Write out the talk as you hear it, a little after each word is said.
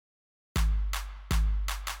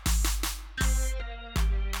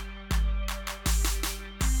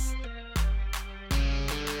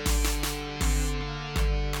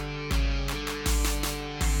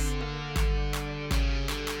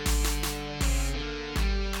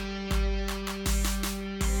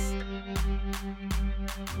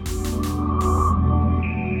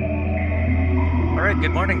right,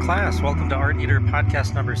 good morning, class. Welcome to Art Eater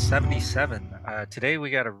podcast number 77. Today we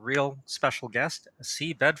got a real special guest,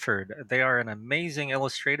 C.Bedford. They are an amazing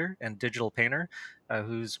illustrator and digital painter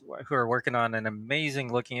who are working on an amazing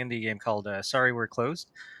looking indie game called Sorry We're Closed.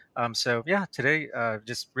 Today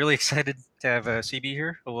just really excited to have CB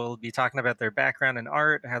here. We'll be talking about their background in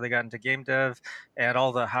art, how they got into game dev, and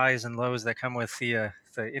all the highs and lows that come with the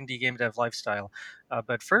indie game dev lifestyle.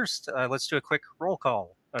 But first, let's do a quick roll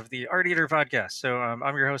call of the Art Eater podcast. So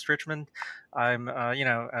I'm your host, Richmond. I'm,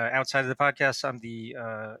 outside of the podcast, I'm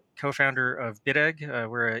the co-founder of BitEgg.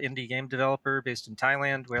 We're an indie game developer based in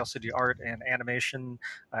Thailand. We also do art and animation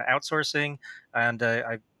outsourcing. And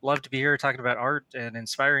I love to be here talking about art and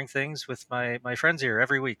inspiring things with my friends here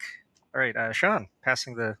every week. All right, Sean,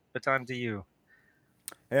 passing the baton to you.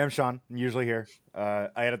 Hey, I'm Sean. I'm usually here. I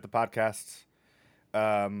edit the podcasts.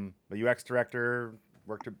 A UX director,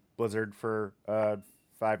 worked at Blizzard for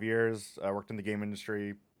 5 years. I worked in the game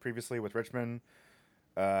industry previously with Richmond.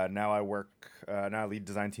 Now I lead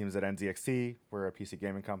design teams at NZXT. We're a PC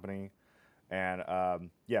gaming company. And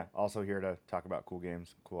also here to talk about cool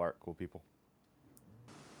games, cool art, cool people.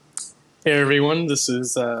 Hey everyone, this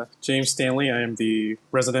is James Stanley. I am the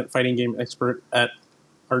resident fighting game expert at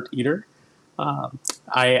Art Eater.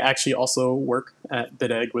 I actually also work at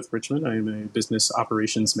BitEgg with Richmond. I am a business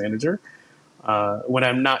operations manager. When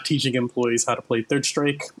I'm not teaching employees how to play Third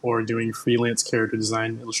Strike or doing freelance character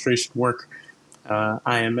design illustration work,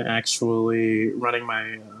 I am actually running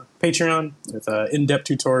my Patreon with in-depth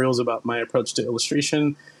tutorials about my approach to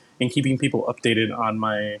illustration and keeping people updated on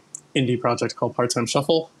my indie project called Part-Time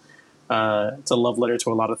Shuffle. It's a love letter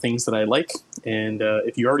to a lot of things that I like. And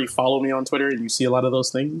if you already follow me on Twitter and you see a lot of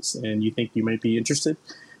those things and you think you might be interested,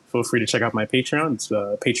 feel free to check out my Patreon. It's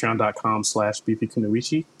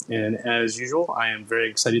patreon.com/bpkunoichi. And as usual, I am very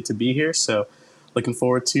excited to be here. So looking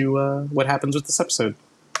forward to what happens with this episode.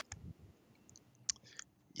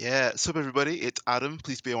 Yeah, sup everybody, it's Adam.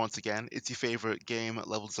 Pleased to be here once again. It's your favorite game,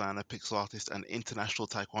 level designer, pixel artist, and international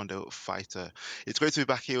taekwondo fighter. It's great to be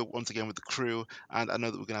back here once again with the crew, and I know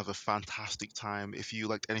that we're going to have a fantastic time. If you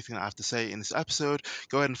liked anything that I have to say in this episode,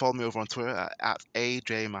 go ahead and follow me over on Twitter at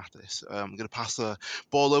AJMathis. I'm going to pass the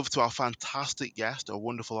ball over to our fantastic guest, a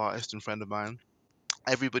wonderful artist and friend of mine.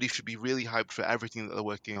 Everybody should be really hyped for everything that they're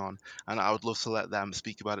working on, and I would love to let them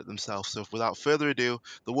speak about it themselves. So without further ado,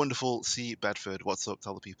 the wonderful C.Bedford. What's up?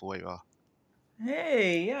 Tell the people where you are.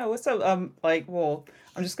 Hey, yeah, what's up? I'm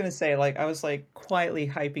just gonna say, I was quietly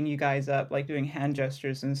hyping you guys up, doing hand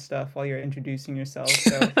gestures and stuff while you're introducing yourself.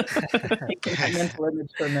 So take that mental image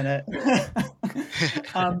for a minute.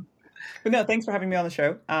 But no, thanks for having me on the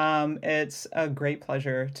show. It's a great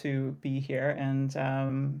pleasure to be here, and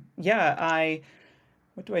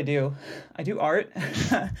what do? I do art.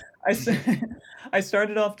 I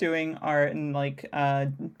started off doing art and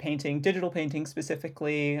painting, digital painting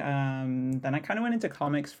specifically. Then I kind of went into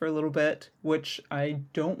comics for a little bit, which I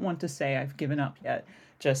don't want to say I've given up yet.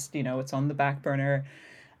 Just, it's on the back burner.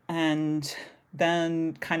 And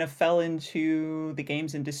then kind of fell into the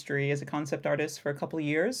games industry as a concept artist for a couple of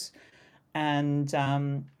years. And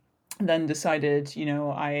then decided,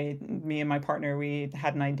 me and my partner, we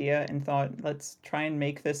had an idea and thought, let's try and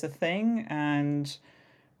make this a thing. And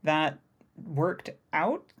that worked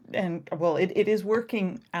out. And well, it is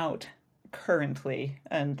working out currently.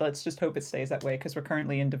 And let's just hope it stays that way, because we're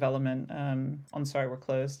currently in development on Sorry We're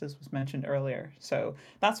Closed, as was mentioned earlier. So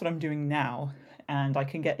that's what I'm doing now. And I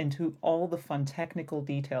can get into all the fun technical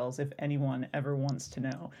details if anyone ever wants to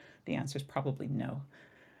know. The answer is probably no.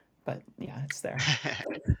 But yeah, it's there.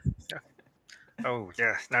 Oh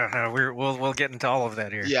yeah, no, we'll get into all of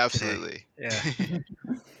that here. Yeah, absolutely. Today.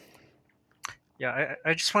 Yeah, yeah.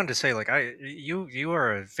 I just wanted to say, you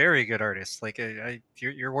are a very good artist.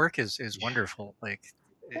 Your work is wonderful. Thank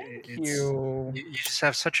you. You just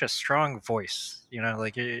have such a strong voice. You're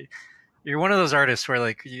one of those artists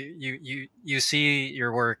where you see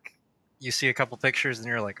your work, you see a couple pictures, and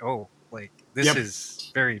you're like, oh, this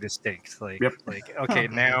is very distinct. Okay,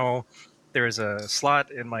 now there's a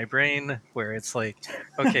slot in my brain where it's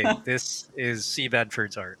okay, this is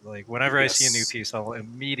C.Bedford's art. Whenever I see a new piece, I'll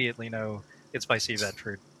immediately know it's by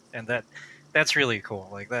C.Bedford, and that's really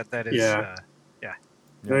cool. That is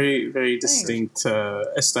very, very distinct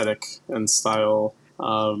aesthetic and style,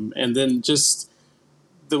 and then just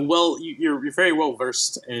you're very well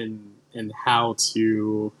versed in how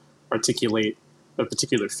to articulate a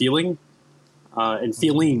particular feeling. And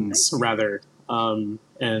feelings, rather. And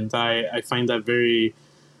I find that very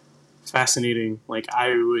fascinating.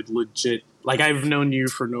 I would legit, I've known you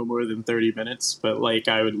for no more than 30 minutes, but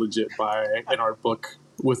I would legit buy an art book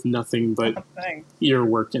with nothing but Thanks. your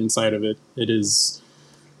work inside of it. It is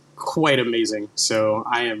quite amazing. So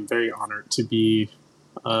I am very honored to be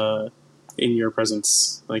in your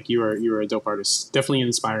presence. Like you are a dope artist. Definitely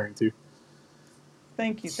inspiring too.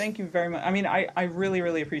 Thank you very much. I mean, I really,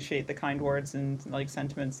 really appreciate the kind words and like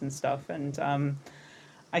sentiments and stuff. And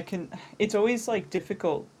I can, it's always like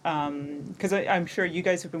difficult because I'm sure you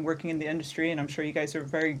guys have been working in the industry and I'm sure you guys are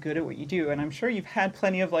very good at what you do. And I'm sure you've had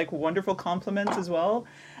plenty of like wonderful compliments as well.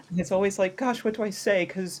 And it's always like, gosh, what do I say?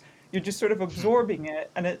 Because you're just sort of absorbing it.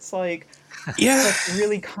 And it's like Yeah, such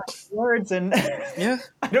really kind words. And yeah,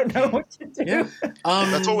 I don't know what to yeah. do.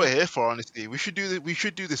 That's what we're here for, honestly. We should do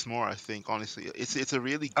this more, I think, honestly. It's a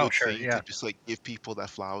really Oh, good sure. thing to Yeah. just like give people their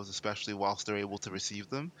flowers, especially whilst they're able to receive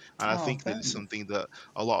them. And I Oh, think that it's thanks. something that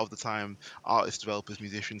a lot of the time artists, developers,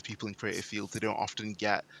 musicians, people in creative fields, they don't often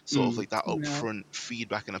get sort of Mm. like that No, upfront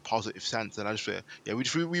feedback in a positive sense. And I just feel, yeah,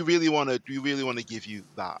 we really want to give you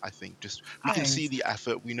that, I think. Just we can see thanks. the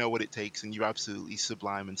effort, we know what it takes, and you're absolutely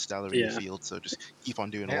sublime and stellar in your Yeah. field. So just keep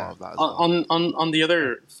on doing a lot Yeah. of that as well. On the Yeah.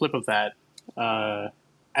 other flip of that, uh,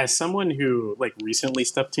 as someone who like recently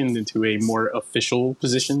stepped into a more official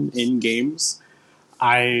position in games,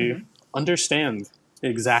 I Hmm. understand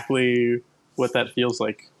exactly what that feels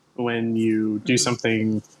like when you do Hmm.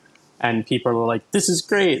 something and people are like, "This is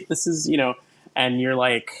great. This is and you're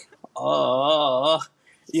like, "Oh,"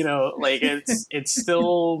 like it's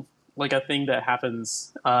still like a thing that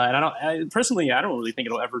happens. And personally, I don't really think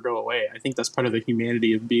it'll ever go away. I think that's part of the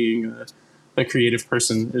humanity of being a creative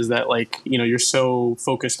person is that like you're so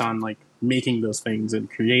focused on like making those things and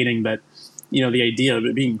creating that the idea of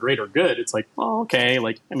it being great or good, it's like, oh, okay,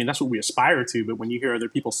 like I mean that's what we aspire to, but when you hear other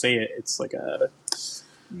people say it, it's like a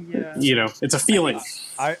Yeah. it's a feeling.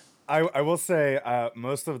 I I will say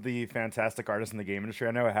most of the fantastic artists in the game industry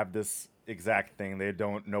I know have this exact thing. They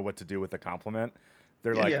don't know what to do with a compliment.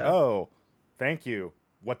 They're Yeah. like, Yeah. "Oh, thank you.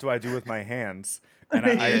 What do I do with my hands?" And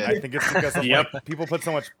Yeah. I think it's because of Yep. like people put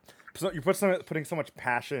so much, so you putting so much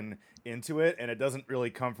passion into it, and it doesn't really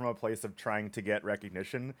come from a place of trying to get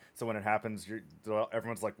recognition. So when it happens,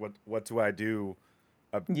 everyone's like, what do I do?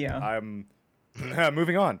 Yeah. I'm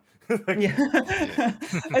moving on. Like, Yeah. Yeah.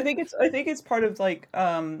 I think it's part of like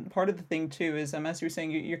part of the thing too is as you were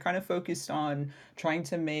saying you're kind of focused on trying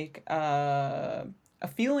to make a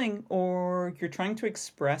feeling or you're trying to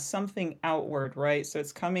express something outward, right? So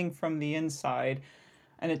it's coming from the inside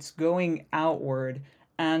and it's going outward.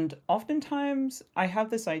 And oftentimes I have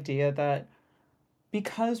this idea that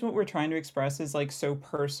because what we're trying to express is like so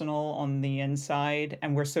personal on the inside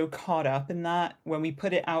and we're so caught up in that when we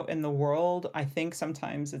put it out in the world, I think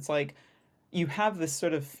sometimes it's like you have this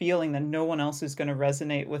sort of feeling that no one else is going to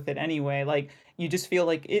resonate with it anyway. Like you just feel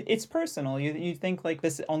like it's personal. You think like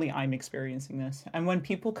this only I'm experiencing this. And when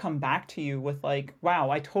people come back to you with like, "Wow,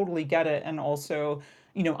 I totally get it," and also,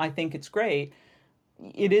 I think it's great.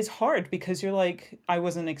 It is hard because you're like, I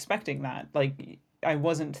wasn't expecting that. Like I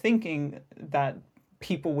wasn't thinking that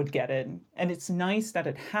people would get it. And it's nice that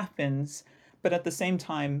it happens, but at the same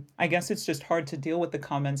time, I guess it's just hard to deal with the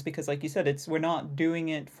comments because like you said, it's we're not doing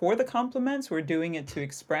it for the compliments, we're doing it to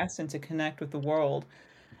express and to connect with the world.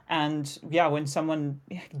 And yeah, when someone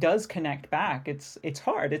does connect back, it's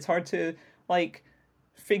hard. It's hard to like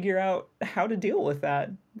figure out how to deal with that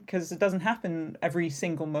because it doesn't happen every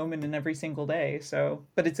single moment and every single day. So,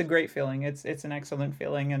 but it's a great feeling. It's an excellent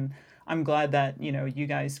feeling, and I'm glad that you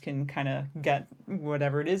guys can kind of get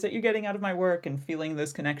whatever it is that you're getting out of my work and feeling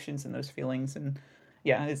those connections and those feelings. And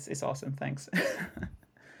yeah, it's awesome. Thanks.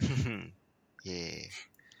 Yeah.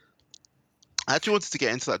 I actually wanted to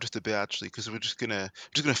get into that just a bit actually because we're just gonna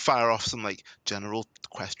fire off some like general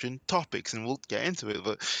question topics and we'll get into it.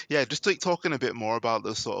 But yeah, just like talking a bit more about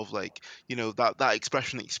the sort of like that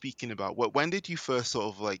expression that you're speaking about. When did you first sort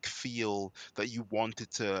of like feel that you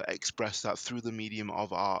wanted to express that through the medium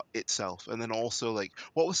of art itself? And then also like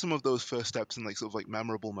what were some of those first steps and like sort of like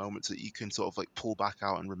memorable moments that you can sort of like pull back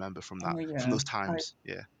out and remember Oh from yeah, those times?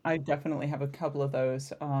 Yeah. I definitely have a couple of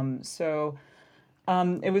those.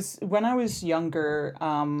 It was when I was younger.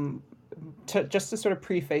 Just to sort of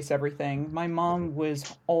preface everything, my mom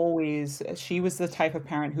was always, she was the type of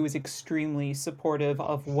parent who was extremely supportive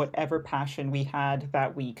of whatever passion we had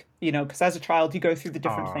that week. Because as a child, you go through the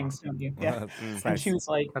different Aw, things, don't you? Yeah. it's And she nice. was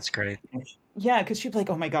like, that's great. yeah, because she'd be like,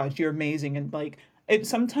 "Oh my God, you're amazing," and like it.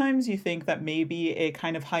 Sometimes you think that maybe it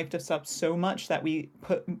kind of hyped us up so much that we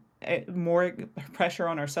put more pressure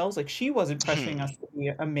on ourselves. Like she wasn't pressuring us to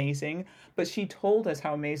be amazing, but she told us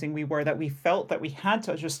how amazing we were. That we felt that we had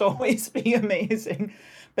to just always be amazing.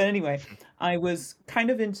 But anyway, I was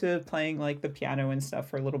kind of into playing like the piano and stuff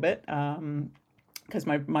for a little bit. because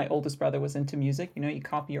my oldest brother was into music. You know, you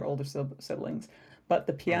copy your older siblings. But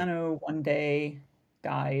the Mm. piano one day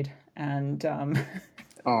died, and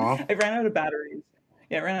Aw. it ran out of batteries.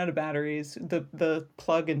 Yeah, it ran out of batteries. The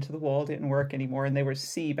plug into the wall didn't work anymore, and they were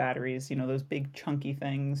C batteries, you know, those big chunky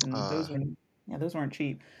things, and Uh, those weren't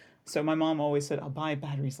cheap. So my mom always said, "I'll buy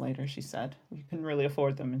batteries later." She said we couldn't really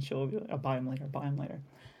afford them, and she'll be like, "I'll buy them later. Buy them later."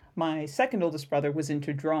 My second oldest brother was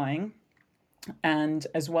into drawing, and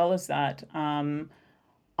as well as that,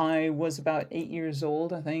 I was about 8 years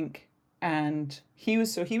old, I think, and he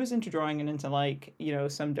was into drawing and into like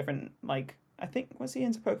some different like I think was he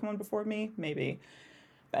into Pokemon before me? Maybe.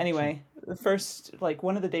 But anyway, the first like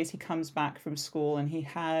one of the days he comes back from school and he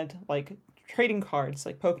had like trading cards,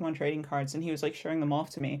 like Pokemon trading cards, and he was like showing them off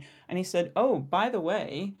to me, and he said, "Oh, by the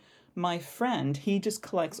way, my friend, he just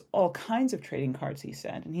collects all kinds of trading cards," he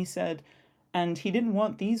said, and he said, and he didn't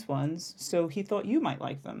want these ones, so he thought you might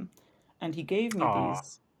like them, and he gave me Aw.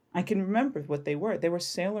 these. I can remember what they were. They were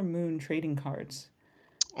Sailor Moon trading cards,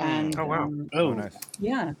 Oh and mm, wow. Oh, Oh. nice.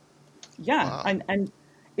 yeah, yeah, wow. and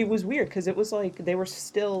it was weird because it was like they were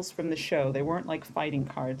stills from the show. They weren't like fighting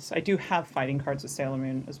cards. I do have fighting cards with Sailor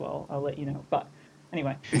Moon as well. I'll let you know. But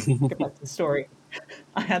anyway, get back to the story.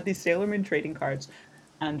 I had these Sailor Moon trading cards,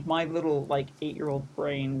 and my little like 8-year-old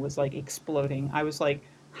brain was like exploding. I was like,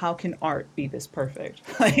 how can art be this perfect?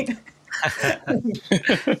 Like, I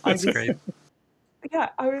That's just great. yeah,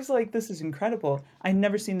 I was like, this is incredible. I'd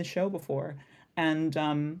never seen the show before. And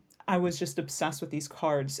I was just obsessed with these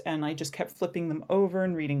cards and I just kept flipping them over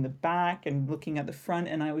and reading the back and looking at the front.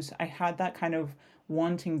 And I had that kind of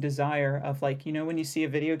wanting desire of like, when you see a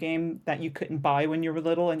video game that you couldn't buy when you were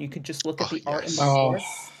little and you could just look at Oh the art in the yes. Oh. store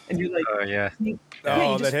and you're like, Oh yeah. yeah,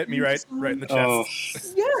 Oh, you that just hit me right in fantasize. the Oh.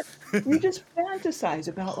 chest. Yeah, you just fantasize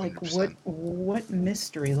about like Hundred what percent. what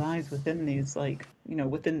mystery lies within these like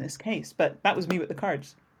within this case. But that was me with the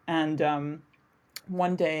cards. And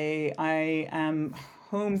one day I am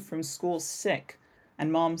home from school sick,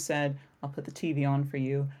 and mom said, "I'll put the TV on for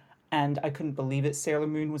you," and I couldn't believe it. Sailor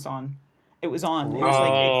Moon was on. It was on. It was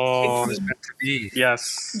like Ooh, it Oh. it was came. meant to be.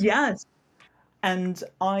 Yes. Yes. And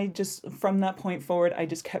I just, from that point forward, I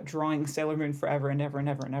just kept drawing Sailor Moon forever and ever and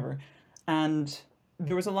ever and ever. And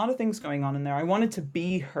there was a lot of things going on in there. I wanted to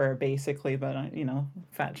be her basically, but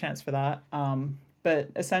fat chance for that. But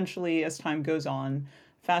essentially, as time goes on,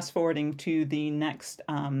 fast forwarding to the next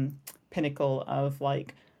pinnacle of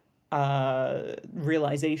like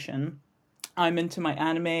realization, I'm into my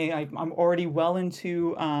anime. I'm already well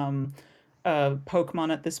into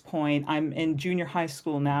Pokemon at this point. I'm in junior high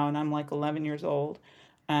school now, and I'm like 11 years old.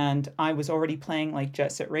 And I was already playing like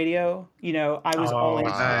Jet Set Radio. I was all Oh. in.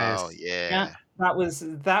 Wow. Nice. Yeah, Yeah. that was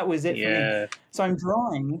it for me. Yeah. So I'm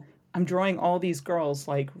drawing all these girls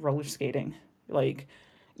like roller skating, like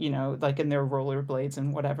like in their rollerblades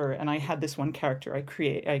and whatever. And I had this one character I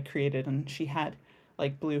created, and she had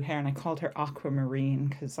like blue hair, and I called her Aquamarine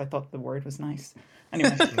because I thought the word was nice.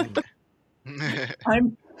 Anyway, Mm.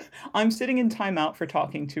 I'm I'm sitting in timeout for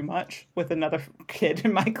talking too much with another kid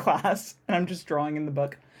in my class, and I'm just drawing in the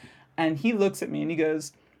book. And he looks at me and he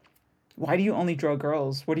goes, "Why do you only draw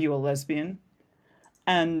girls? What are you, a lesbian?"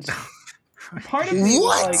 And part of me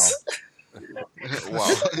was like, What? Wow. wow.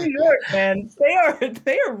 "This is New York, man.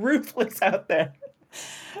 They are ruthless out there."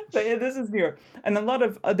 But yeah, this is New York, and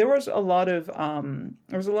there was a lot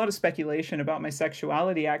of speculation about my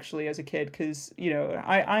sexuality actually as a kid because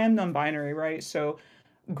I am non-binary, right? So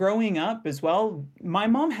growing up as well, my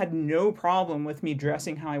mom had no problem with me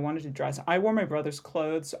dressing how I wanted to dress. I wore my brother's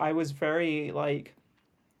clothes. I was very like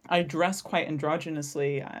I dressed quite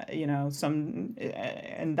androgynously,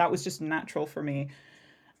 and that was just natural for me.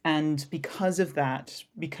 And because of that,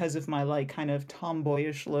 because of my like kind of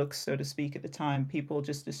tomboyish looks, so to speak, at the time, people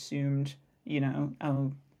just assumed,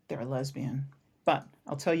 oh, they're a lesbian. But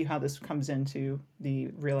I'll tell you how this comes into the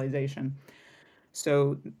realization.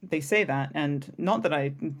 So they say that, and not that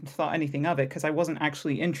I thought anything of it, because I wasn't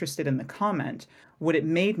actually interested in the comment. What it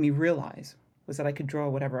made me realize was that I could draw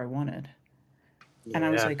whatever I wanted. And I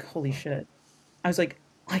was Yeah. like, holy shit. I was like,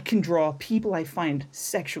 I can draw people I find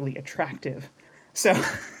sexually attractive. So,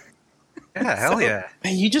 Yeah, hell so, yeah.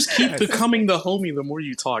 Man, you just keep Nice. becoming the homie the more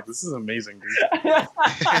you talk. This is amazing, dude.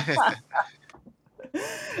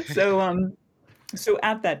 so, so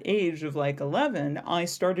at that age of like 11, I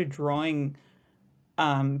started drawing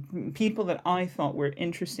people that I thought were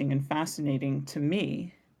interesting and fascinating to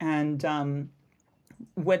me. And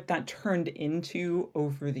what that turned into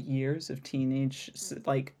over the years of teenage,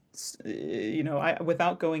 like,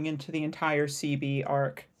 without going into the entire CB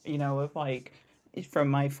arc, of like from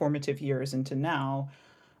my formative years into now,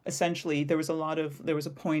 essentially there was a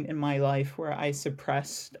point in my life where I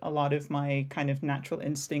suppressed a lot of my kind of natural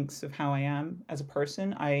instincts of how I am as a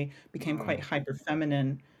person. I became quite Mm. hyper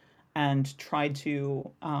feminine and tried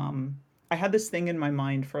to I had this thing in my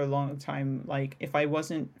mind for a long time, like if I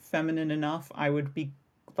wasn't feminine enough, I would be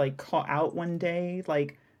like caught out one day.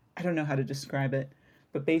 Like I don't know how to describe it,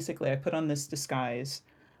 but basically I put on this disguise,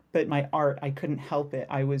 but my art, I couldn't help it.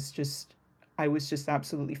 I was just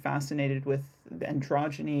absolutely fascinated with the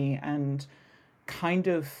androgyny and kind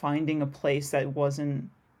of finding a place that wasn't,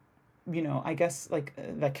 I guess like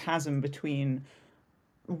the chasm between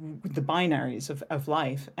the binaries of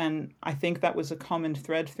life. And I think that was a common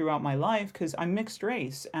thread throughout my life because I'm mixed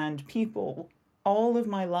race, and people all of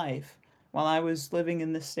my life while I was living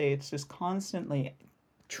in the States just constantly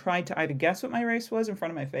tried to either guess what my race was in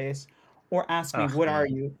front of my face or ask me, Oh, what Mm. are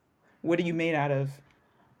you? What are you made out of?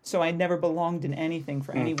 So I never belonged in anything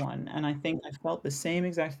for Mm. anyone. And I think I felt the same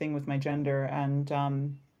exact thing with my gender. And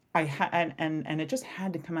I had and it just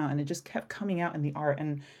had to come out, and it just kept coming out in the art.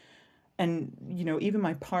 And even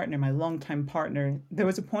my partner, my longtime partner, there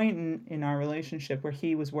was a point in our relationship where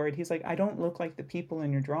he was worried. He's like, I don't look like the people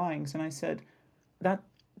in your drawings. And I said, that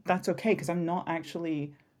that's okay, because I'm not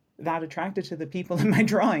actually that attracted to the people in my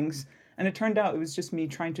drawings. And it turned out it was just me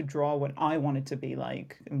trying to draw what I wanted to be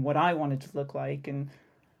like and what I wanted to look like, and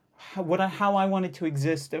how I wanted to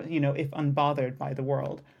exist, if unbothered by the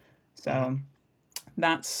world. Mhm. So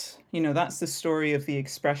that's the story of the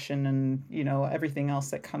expression, and everything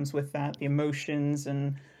else that comes with that, the emotions,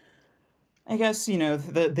 and I guess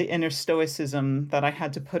the inner stoicism that I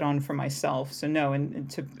had to put on for myself. So no, and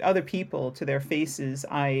to other people, to their faces,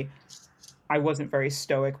 I wasn't very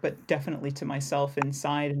stoic, but definitely to myself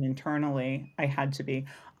inside and internally, I had to be.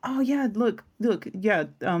 Oh yeah, look, yeah,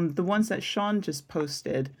 the ones that Sean just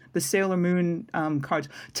posted, the Sailor Moon cards,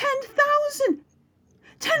 10,000,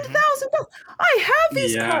 ten Mhm. thousand. I have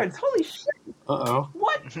these Yeah. cards. Holy shit! Uh-oh.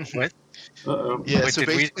 What? what? Uh-oh. Yeah, Wait, so did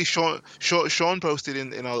we? basically, Sean posted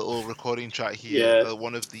in our little recording chat here Yeah.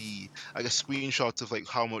 one of the, I guess, screenshots of like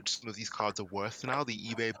how much some of these cards are worth now, the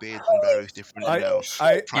eBay bids and Holy various different, I fucking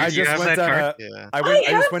I You I shit! you just have went that down card? a yeah. I I just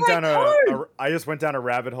have went that down card. I just went down a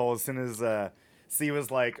rabbit hole as soon as C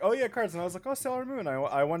was like, "Oh yeah, cards," and I was like, "Oh, Sailor Moon."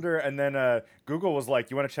 I wonder, and then Google was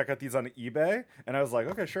like, "You want to check out these on eBay?" And I was like,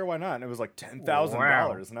 "Okay, sure, why not?" And it was like Wow.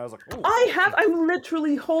 $10,000, and I was like, "Oh, I'm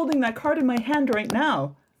literally holding that card in my hand right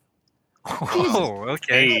now. Jesus. Oh,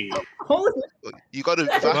 okay. Hey. Holy Look, you got to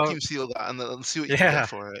shit. Well, vacuum seal that and then see what you can get yeah,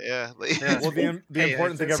 for it. Yeah, like, yeah. well." The Hey,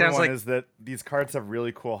 important thing, it sounds everyone, like is that these cards have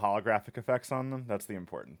really cool holographic effects on them. That's the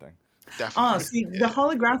important thing. definitely. See, the Yeah.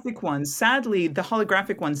 holographic ones, sadly, the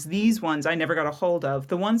holographic ones, these ones I never got a hold of.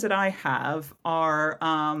 The ones that I have are,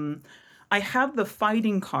 I have the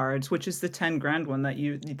fighting cards, which is the 10 grand one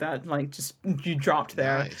that like just you dropped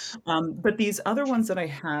there. Nice. But these other ones that I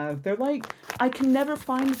have, they're like, I can never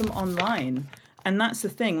find them online. And that's the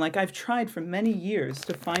thing. Like, I've tried for many years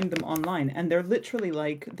to find them online, and they're literally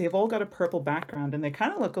like, they've all got a purple background, and they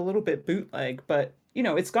kind of look a little bit bootleg, but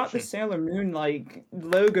it's got the Sailor Moon like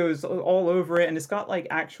logos all over it, and it's got like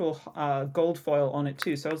actual gold foil on it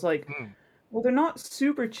too. So I was like, hmm, well, they're not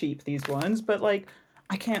super cheap, these ones, but like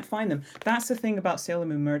I can't find them. That's the thing about Sailor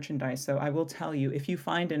Moon merchandise, though. I will tell you, if you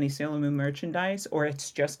find any Sailor Moon merchandise or it's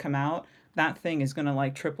just come out, that thing is gonna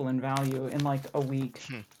like triple in value in like a week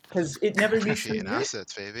because it never used to Appreciating exist.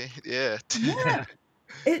 assets, baby. Yeah. Yeah,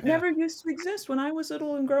 it yeah. never used to exist when I was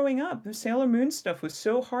little and growing up. The Sailor Moon stuff was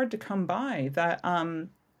so hard to come by that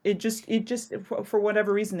it just for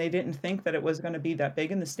whatever reason they didn't think that it was going to be that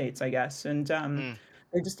big in the States, I guess. And Mm.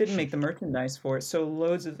 they just didn't make the merchandise for it. So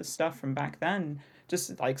loads of the stuff from back then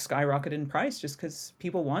just like skyrocketed in price just because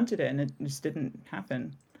people wanted it, and it just didn't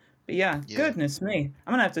happen. But yeah, Yeah. goodness me.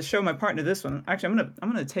 I'm gonna have to show my partner this one. Actually,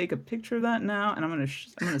 I'm gonna take a picture of that now, and I'm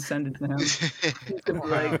gonna send it to him. He's gonna be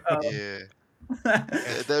like, Wow. oh. Yeah.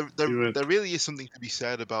 Yeah. Do it. There really is something to be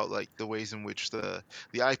said about like the ways in which the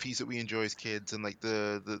IPs that we enjoy as kids and like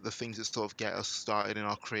the things that sort of get us started in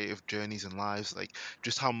our creative journeys and lives, like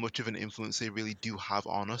just how much of an influence they really do have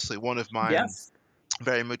on us. Like one of mine Yes.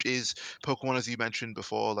 very much is Pokemon, as you mentioned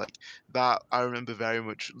before. Like that, I remember very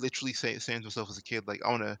much literally saying to myself as a kid, like, I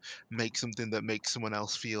want to make something that makes someone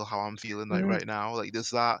else feel how I'm feeling like Mm, right now. Like there's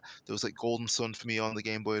that. There was like Golden Sun for me on the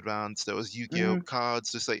Game Boy Advance. There was Yu-Gi-Oh mm,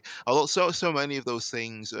 cards. Just like a lot, so many of those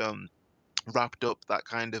things. Wrapped up that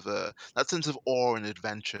kind of that sense of awe and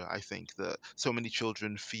adventure, I think, that so many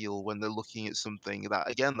children feel when they're looking at something that,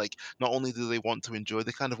 again, like not only do they want to enjoy,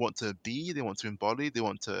 they kind of want to be, they want to embody, they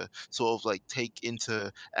want to sort of like take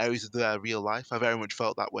into areas of their real life. I very much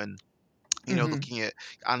felt that when Mm-hmm. looking at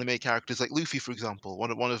anime characters like Luffy, for example,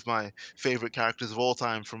 one of my favorite characters of all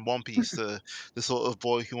time from One Piece, the sort of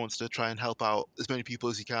boy who wants to try and help out as many people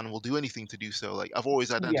as he can and will do anything to do so. Like I've always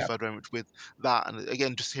Yeah. identified very much with that, and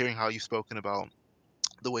again, just hearing how you've spoken about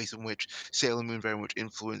the ways in which Sailor Moon very much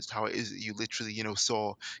influenced how it is that you literally,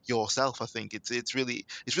 saw yourself. I think it's really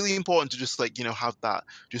important to just like, have that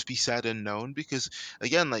just be said and known because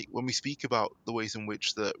again, like when we speak about the ways in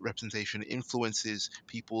which the representation influences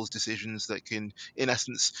people's decisions that can in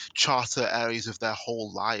essence charter areas of their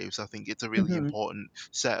whole lives, I think it's a really Mm-hmm. important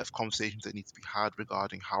set of conversations that need to be had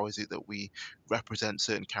regarding how is it that we represent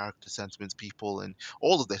certain character sentiments, people, and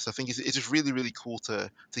all of this. I think it's just really, really cool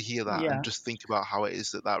to hear that and Yeah. just think about how it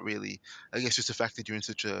is that that really, I guess, just affected you in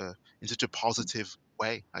such a positive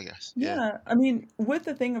way. I guess, yeah. Yeah, I mean, with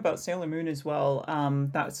the thing about Sailor Moon as well,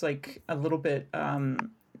 that's like a little bit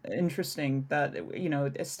interesting that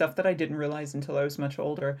it's stuff that I didn't realize until I was much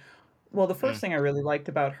older. Well, the first Mm. thing I really liked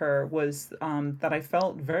about her was that I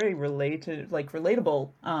felt very related, like relatable.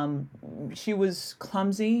 She was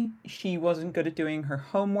clumsy. She wasn't good at doing her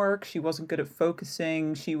homework. She wasn't good at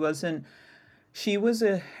focusing. She was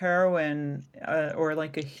a heroine or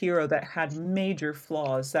like a hero that had major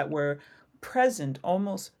flaws that were present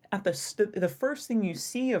almost at the first thing you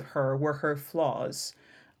see of her were her flaws.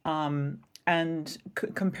 And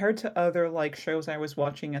compared to other like shows I was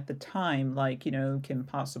watching at the time, like Kim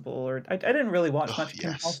Possible, or I didn't really watch Oh much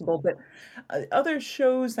Kim yes. Possible, but other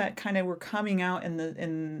shows that kind of were coming out in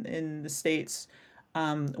the States,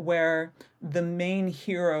 where the main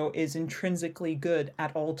hero is intrinsically good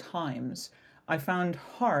at all times, I found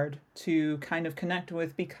hard to kind of connect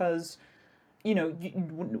with because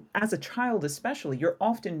as a child especially, you're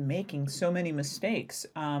often making so many mistakes,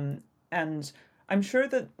 and I'm sure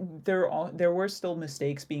that there were still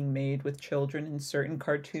mistakes being made with children in certain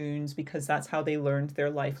cartoons because that's how they learned their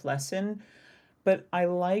life lesson. But I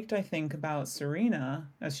think about Serena,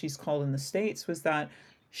 as she's called in the States, was that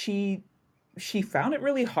she she found it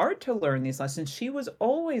really hard to learn these lessons. She was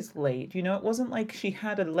always late. It wasn't like she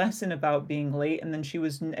had a lesson about being late and then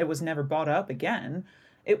it was never brought up again.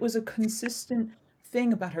 It was a consistent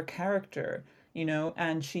thing about her character,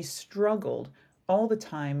 and she struggled all the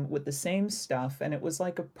time with the same stuff, and it was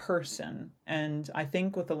like a person. And I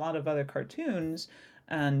think with a lot of other cartoons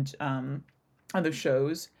and other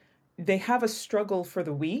shows, they have a struggle for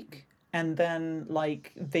the week and then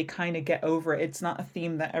like they kind of get over it. It's not a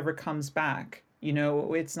theme that ever comes back.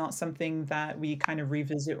 It's not something that we kind of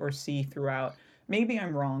revisit or see throughout. Maybe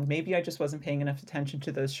I'm wrong. Maybe I just wasn't paying enough attention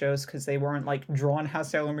to those shows because they weren't like drawn how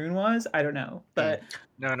Sailor Moon was. I don't know, Mm. but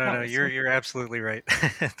No, no, that no. was You're absolutely right.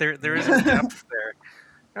 There is a depth there.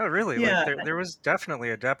 No, really, like yeah. there was definitely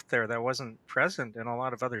a depth there that wasn't present in a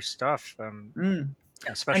lot of other stuff. Mm.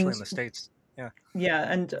 Yeah, especially And in the States. Yeah.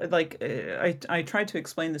 yeah, and like I tried to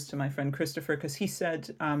explain this to my friend Christopher because he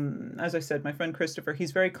said, as I said, my friend Christopher,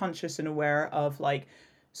 he's very conscious and aware of like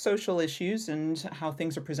social issues and how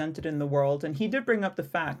things are presented in the world. And he did bring up the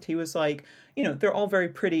fact, he was like, they're all very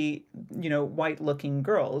pretty, white looking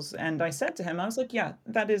girls. And I said to him, I was like, yeah,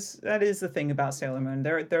 that is the thing about Sailor Moon.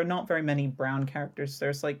 There are not very many brown characters.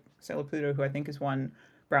 There's like Sailor Pluto, who I think is one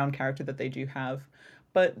brown character that they do have,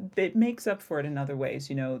 but it makes up for it in other ways.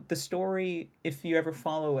 The story, if you ever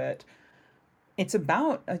follow it, it's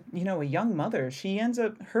about a young mother. She ends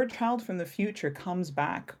up, her child from the future comes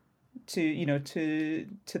back to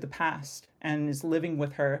the past and is living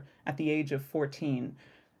with her at the age of 14.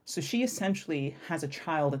 So she essentially has a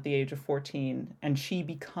child at the age of 14 and she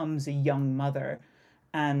becomes a young mother.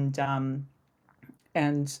 And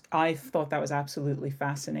I thought that was absolutely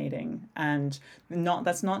fascinating. And not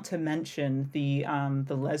that's not to mention the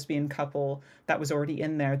lesbian couple that was already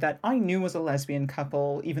in there that I knew was a lesbian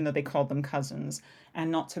couple, even though they called them cousins. And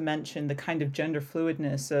not to mention the kind of gender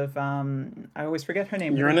fluidness of I always forget her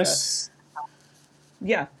name, Rika. Uranus.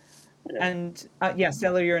 Yeah, Yeah. and yeah,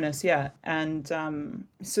 Stellar Uranus, yeah. And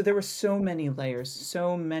so there were so many layers,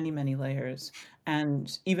 so many layers.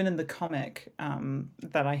 And even in the comic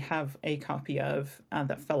that I have a copy of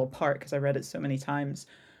that fell apart because I read it so many times,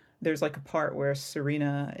 there's like a part where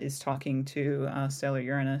Serena is talking to Sailor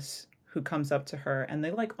Uranus, who comes up to her, and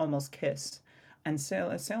they like almost kiss. And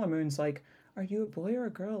Sailor Moon's like, "Are you a boy or a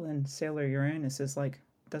girl?" And Sailor Uranus is like,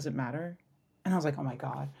 "Does it matter?" And I was like, "Oh my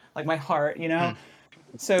god!" Like my heart, Mm. Yep.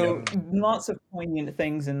 So lots of poignant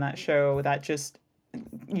things in that show that just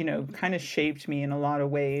kind of shaped me in a lot of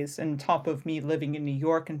ways, and top of me living in New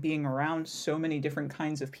York and being around so many different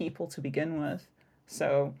kinds of people to begin with.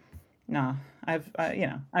 So nah, I've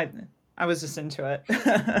I was just into it.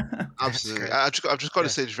 That's Absolutely. great. I've just got to Yeah.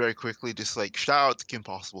 say this very quickly, just like shout out to Kim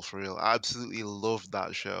Possible for real. I absolutely loved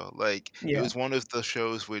that show. Like it Yeah. was one of the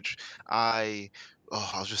shows which I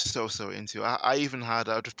I was just so into. I even had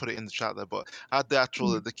I'll just put it in the chat there, but I had the actual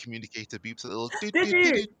Mhm. the communicator beeps, that little doot Did doot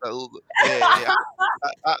doot you? doot, that little, yeah.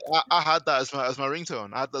 I had that as my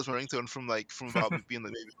ringtone. I had that as my ringtone from about being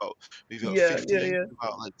like maybe about Yeah, yeah, 15 yeah. to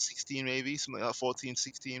about like 16 maybe something like that, 14,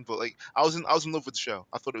 16. But like I was in love with the show.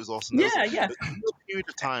 I thought it was awesome. There was Yeah, yeah. a real period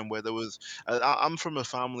of time where there was I'm from a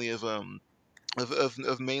family of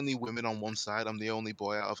mainly women on one side. I'm the only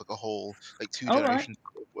boy out of like a whole like two All right. generations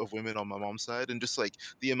of women on my mom's side, and just like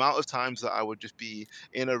the amount of times that I would just be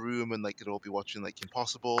in a room and like could all be watching like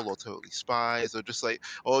Impossible or Totally Spies or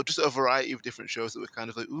just a variety of different shows that were kind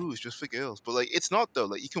of like, ooh, it's just for girls, but like it's not though.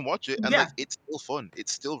 Like you can watch it and Yeah, like it's still fun.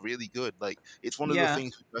 It's still really good. Like it's one of the yeah,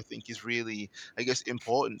 things which I think is really, I guess,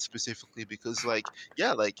 important specifically because like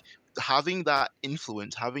yeah, like having that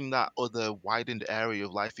influence, having that other widened area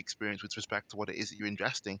of life experience with respect to what it is that you're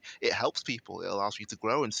ingesting, it helps people. It allows you to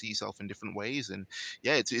grow and see yourself in different ways. And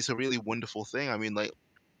yeah, it's a really wonderful thing. I mean, like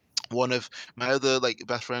one of my other like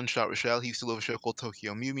best friends, shout Rochelle, he used to love a show called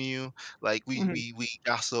Tokyo Mew Mew. Like mhm, we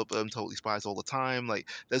gas up Totally Spies all the time. Like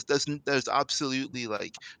there's absolutely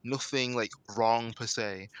like nothing like wrong per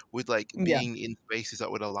se with like yeah, being in spaces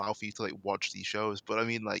that would allow for you to like watch these shows. But I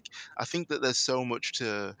mean, like I think that there's so much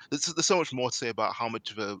more to say about how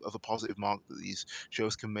much of a positive mark that these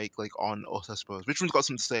shows can make like on us, I suppose. Richmond's got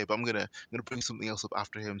something to say, but I'm gonna bring something else up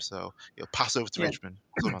after him. So pass over to yeah, Richmond.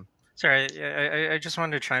 What's up, man? Sorry, I just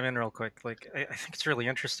wanted to chime in real quick. Like, I think it's really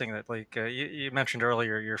interesting that, like, you mentioned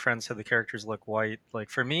earlier, your friend said the characters look white. Like,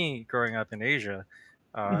 for me, growing up in Asia,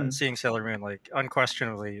 mhm, seeing Sailor Moon, like,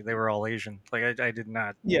 unquestionably, they were all Asian. Like, I did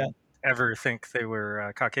not yeah, ever think they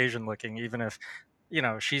were Caucasian looking, even if,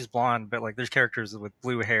 she's blonde, but, like, there's characters with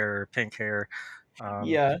blue hair, pink hair.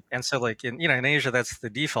 yeah, And so, like, in Asia, that's the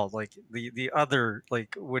default. Like, the other,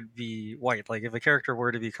 like, would be white. Like, if a character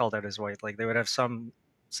were to be called out as white, like, they would have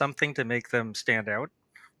something to make them stand out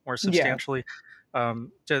more yeah, substantially.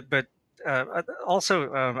 But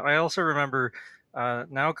also, I also remember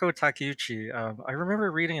Naoko Takeuchi. I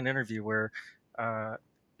remember reading an interview where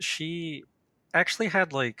she actually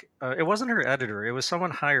had like it wasn't her editor; it was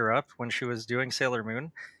someone higher up when she was doing Sailor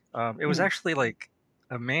Moon. It was mhm, actually like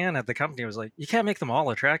a man at the company was like, "You can't make them all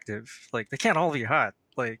attractive. Like they can't all be hot.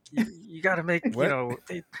 Like you got to make What?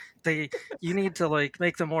 they you need to like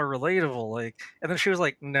make them more relatable." Like, and then she was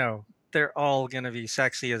like, "No, they're all gonna be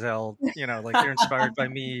sexy as hell. Like they're inspired by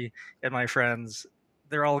me and my friends.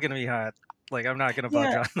 They're all gonna be hot. Like I'm not gonna budge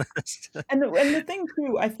yeah. on this." And the thing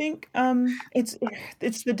too, I think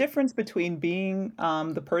it's the difference between being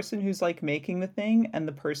the person who's like making the thing and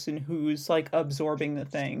the person who's like absorbing the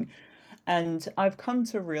thing. And I've come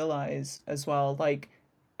to realize as well, like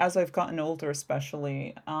as I've gotten older,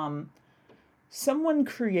 especially, someone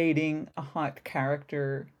creating a hot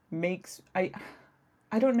character makes I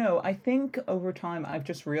don't know. I think over time I've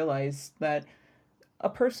just realized that a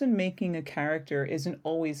person making a character isn't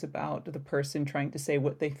always about the person trying to say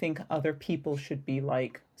what they think other people should be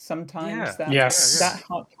like. Sometimes Yeah, Yes. yeah, that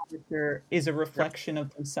hot character is a yep, reflection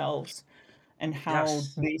of themselves and how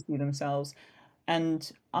yes, they see themselves.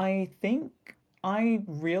 And I think I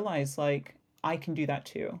realize like I can do that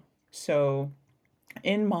too. So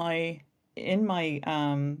in my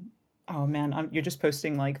oh man, you're just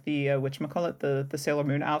posting like the whatchamacallit, the Sailor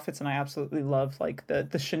Moon outfits, and I absolutely love like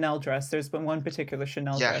the Chanel dress. There's been one particular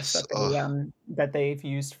Chanel dress Yes. that they've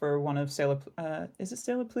used for one of is it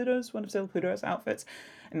Sailor Pluto's, one of Sailor Pluto's outfits,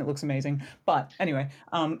 and it looks amazing. But anyway,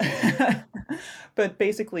 but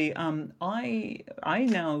basically, I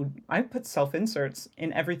put self inserts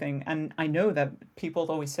in everything, and I know that people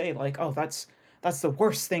always say like, oh, that's the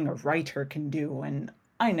worst thing a writer can do, and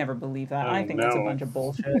I never believe that. I Oh think that's a no. bunch of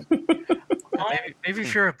bullshit. yeah. I, Maybe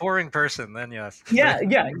if you're a boring person, then yes. yeah,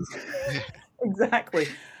 yeah, Yeah.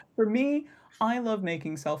 exactly. For me, I love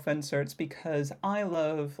making self-inserts because I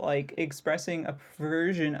love like expressing a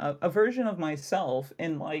version of myself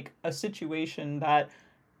in like a situation that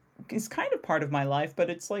is kind of part of my life, but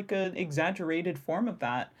it's like an exaggerated form of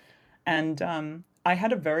that. And I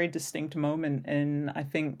had a very distinct moment in, I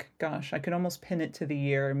think, gosh, I could almost pin it to the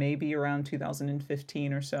year, maybe around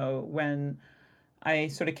 2015 or so, when I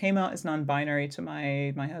sort of came out as non-binary to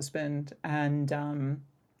my husband, and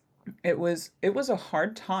it was a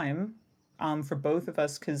hard time for both of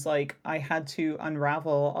us because like I had to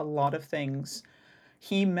unravel a lot of things.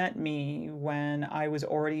 He met me when I was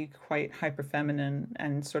already quite hyper feminine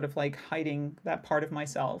and sort of like hiding that part of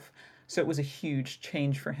myself. So it was a huge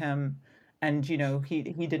change for him. And he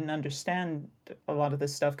didn't understand a lot of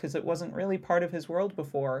this stuff because it wasn't really part of his world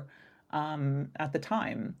before, at the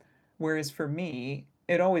time. Whereas for me,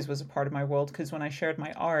 it always was a part of my world because when I shared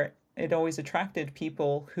my art, it always attracted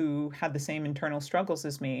people who had the same internal struggles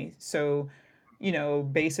as me. So,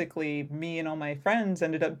 basically, me and all my friends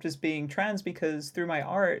ended up just being trans because through my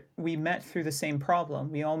art, we met through the same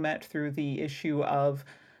problem. We all met through the issue of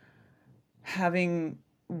having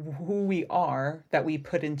who we are that we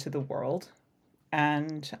put into the world,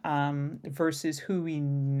 and versus who we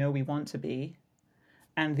know we want to be.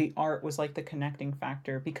 And the art was like the connecting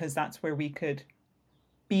factor because that's where we could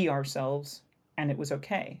be ourselves and it was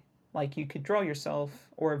okay. Like you could draw yourself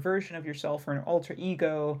or a version of yourself or an alter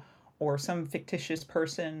ego or some fictitious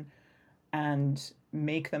person and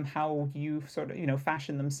make them how you sort of,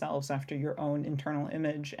 fashion themselves after your own internal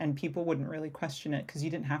image, and people wouldn't really question it because you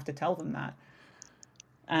didn't have to tell them that.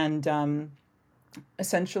 And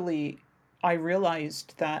essentially, I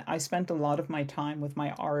realized that I spent a lot of my time with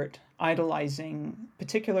my art idolizing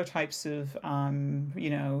particular types of,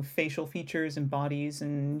 facial features and bodies,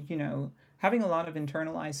 and, having a lot of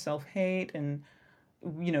internalized self hate. And,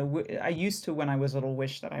 I used to, when I was little,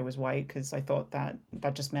 wish that I was white because I thought that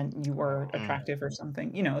that just meant you were Mm. attractive or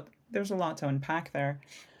something. There's a lot to unpack there.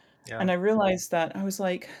 Yeah. And I realized that I was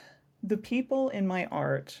like, the people in my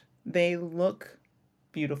art, they look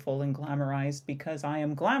beautiful and glamorized because I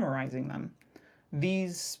am glamorizing them.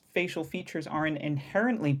 These facial features aren't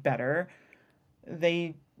inherently better.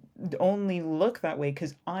 They only look that way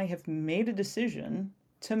because I have made a decision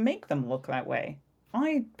to make them look that way.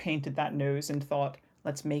 I painted that nose and thought,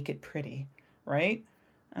 let's make it pretty, right?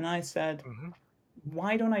 And I said, Hmm.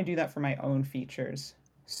 why don't I do that for my own features?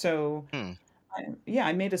 So Hmm.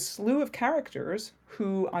 I made a slew of characters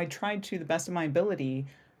who I tried to the best of my ability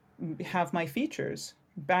have my features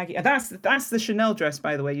baggy. That's the Chanel dress,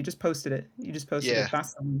 by the way. You just posted it. You just posted Yeah, it.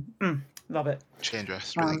 That's love it. chain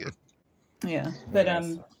dress, really Um, good. yeah, Very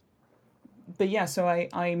nice. but yeah. So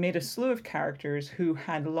I made a slew of characters who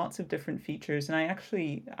had lots of different features, and I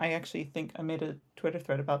actually think I made a Twitter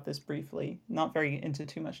thread about this briefly, not very into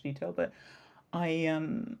too much detail, but I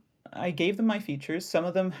um I gave them my features. Some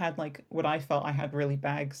of them had like what I felt I had really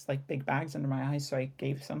bags, like big bags under my eyes, so I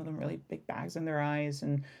gave some of them really big bags in their eyes,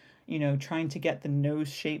 and trying to get the nose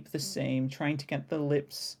shape the same, trying to get the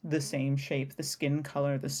lips the same shape, the skin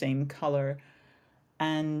color the same color.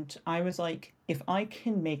 And I was like, if I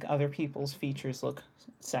can make other people's features look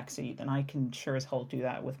sexy, then I can sure as hell do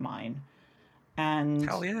that with mine. And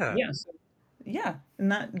Hell yeah. yeah,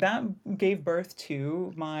 and that gave birth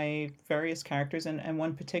to my various characters, and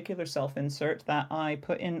one particular self insert that I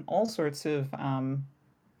put in all sorts of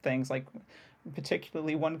things, like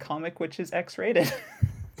particularly one comic which is X rated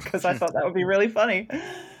because I thought that would be really funny.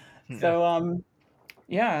 Yeah. So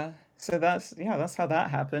yeah, so that's how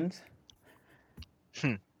that happened.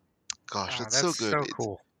 Gosh, Ah, that's so that's good. so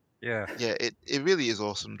cool. Yeah. Yeah, it really is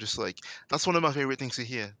awesome. Just like that's one of my favorite things to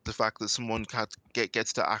hear. The fact that someone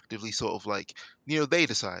gets to actively sort of like, they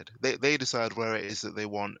decide. They decide where it is that they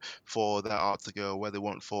want for their art to go, where they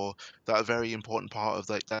want for that very important part of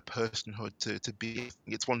like their personhood to be.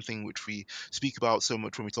 It's one thing which we speak about so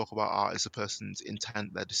much when we talk about art is a person's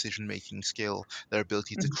intent, their decision making skill, their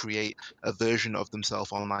ability to Mhm. create a version of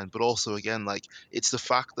themselves online. But also again, like it's the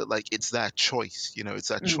fact that like it's their choice, it's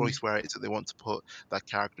that Mhm. choice where it is that they want to put that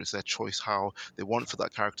character. It's their choice how they want for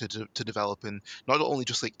that character to develop in not only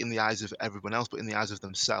just like in the eyes of everyone else, but in the eyes of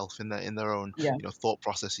themselves, in their own Yeah. thought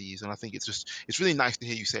processes. And I think it's really nice to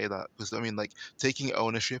hear you say that because I mean like taking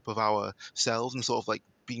ownership of ourselves and sort of like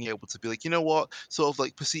being able to be like, you know what, sort of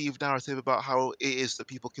like perceived narrative about how it is that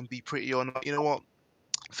people can be pretty or not. You know what,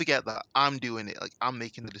 forget that, I'm doing it, like I'm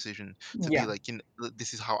making the decision to be Yeah. like,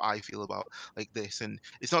 this is how I feel about like this. And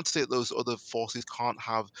it's not to say that those other forces can't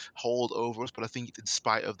have hold over us, but I think in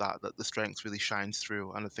spite of that the strength really shines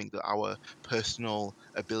through. And I think that our personal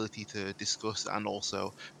ability to discuss and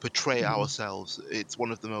also portray Mhm. ourselves, it's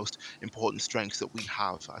one of the most important strengths that we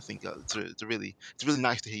have. I think it's really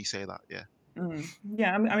nice to hear you say that. Yeah.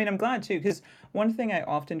 Yeah, I mean, I'm glad too, because one thing I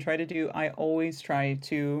often try to do, I always try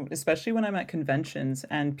to, especially when I'm at conventions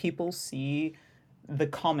and people see the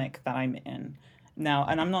comic that I'm in. Now,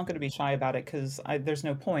 and I'm not going to be shy about it because there's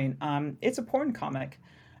no point. It's a porn comic,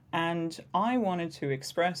 and I wanted to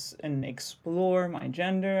express and explore my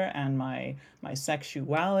gender and my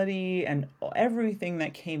sexuality and everything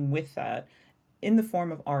that came with that in the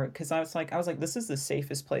form of art, because I was like this is the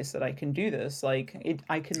safest place that I can do this. Like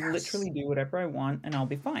I can Yes. literally do whatever I want and I'll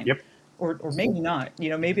be fine. Yep. Or maybe not.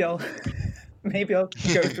 Maybe I'll maybe I'll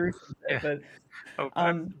go through some Yeah. shit, but Oh,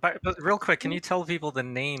 Um, but real quick, can you tell people the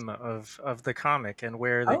name of the comic and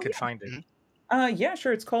where they oh could find it? Mhm. yeah,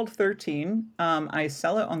 sure. It's called 13. I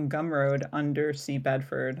sell it on Gumroad under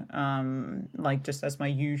C.Bedford, like just as my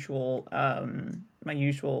usual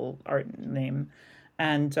art name.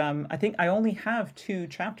 And I think I only have two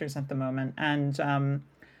chapters at the moment. And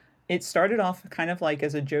it started off kind of like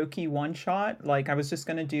as a jokey one shot. Like I was just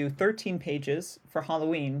going to do 13 pages for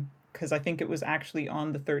Halloween because I think it was actually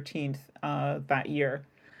on the 13th that year.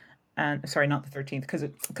 And sorry, not the 13th because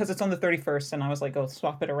it's on the 31st, and I was like, oh,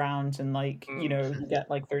 swap it around, and like Mm. you get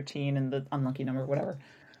like 13 and the unlucky number, whatever.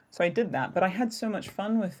 So I did that, but I had so much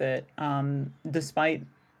fun with it, despite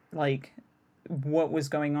like what was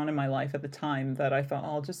going on in my life at the time, that I thought,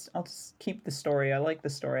 I'll just keep the story. I like the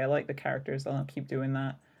story. I like the characters. I'll keep doing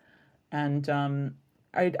that. And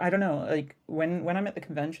I don't know, like when I'm at the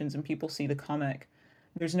conventions and people see the comic,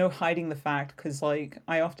 there's no hiding the fact because like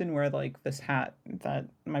I often wear like this hat that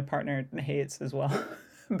my partner hates as well,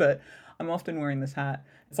 but I'm often wearing this hat.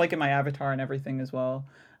 It's like in my avatar and everything as well.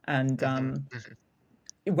 And Mhm. Mhm.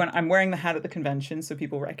 when I'm wearing the hat at the convention, so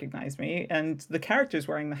people recognize me, and the character's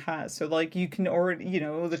wearing the hat, so like you can already,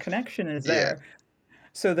 the connection is Yeah. there.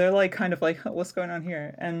 So they're like kind of like, "Huh, what's going on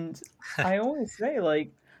here?" And I always say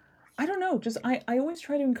like I don't know, just I always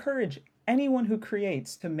try to encourage anyone who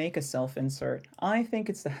creates to make a self insert. I think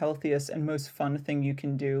it's the healthiest and most fun thing you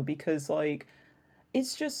can do because like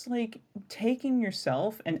it's just like taking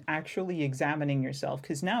yourself and actually examining yourself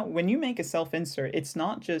because now when you make a self insert, it's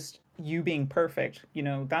not just you being perfect.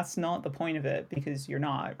 That's not the point of it because you're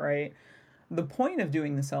not, right? The point of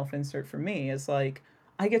doing the self insert for me is like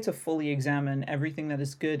I get to fully examine everything that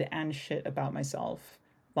is good and shit about myself.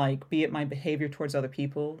 Like, be it my behavior towards other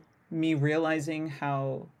people, me realizing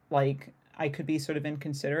how, like, I could be sort of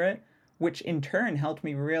inconsiderate, which in turn helped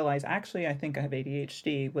me realize actually, I think I have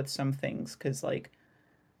ADHD with some things because, like,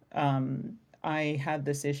 I had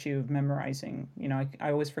this issue of memorizing.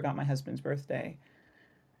 I always forgot my husband's birthday.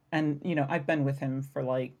 And, I've been with him for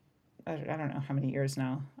like, I don't know how many years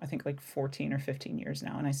now. I think like 14 or 15 years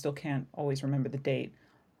now. And I still can't always remember the date.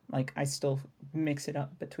 Like, I still mix it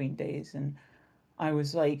up between days. And I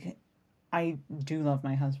was like, I do love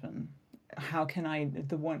my husband. How can I,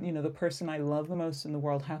 the one, the person I love the most in the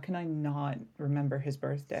world, how can I not remember his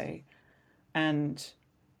birthday? And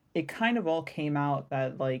it kind of all came out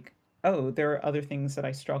that, like, oh, there are other things that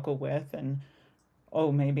I struggle with. And,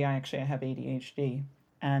 oh, maybe I have ADHD.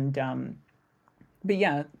 And, but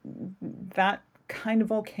yeah, that kind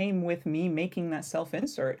of all came with me making that self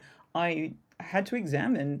insert. I had to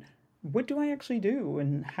examine what do I actually do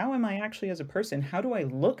and how am I actually as a person? How do I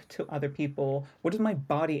look to other people? What does my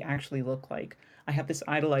body actually look like? I have this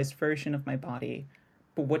idolized version of my body,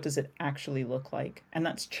 but what does it actually look like? And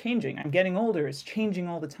that's changing. I'm getting older, it's changing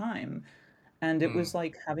all the time. And it Mm. was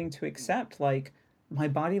like having to accept, like, my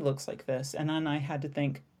body looks like this. And then I had to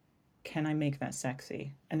think, can I make that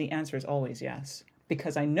sexy? And the answer is always yes.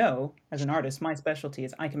 Because I know as an artist, my specialty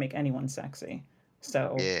is I can make anyone sexy.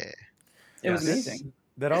 So Yeah. it was That, Yes. amazing.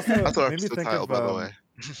 that also That's our made me episode think title, of by the way.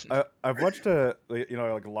 I've watched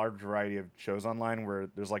like a large variety of shows online where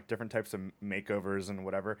there's like different types of makeovers and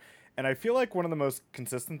whatever, and I feel like one of the most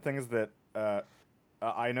consistent things that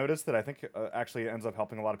I noticed that I think actually ends up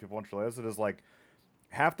helping a lot of people once you realize it is like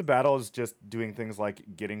half the battle is just doing things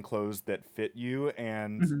like getting clothes that fit you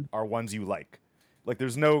and Mhm. are ones you like. Like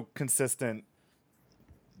there's no consistent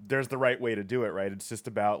there's the right way to do it, right? It's just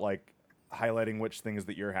about like highlighting which things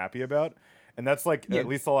that you're happy about. And that's like Yeah. at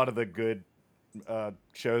least a lot of the good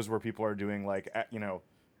shows where people are doing like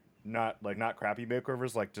not crappy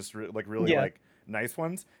makeovers, like just like really Yeah. like nice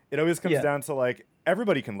ones. It always comes Yeah. down to like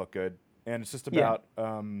everybody can look good, and Yeah.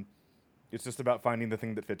 it's just about finding the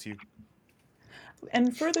thing that fits you.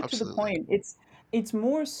 And further to the Absolutely. point, it's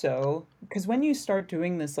more so because when you start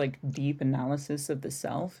doing this like deep analysis of the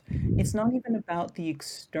self, it's not even about the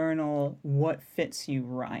external what fits you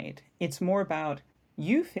right. It's more about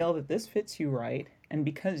you feel that this fits you right, and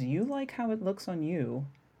because you like how it looks on you,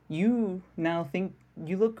 you now think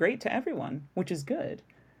you look great to everyone, which is good.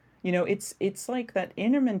 It's like that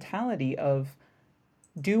inner mentality of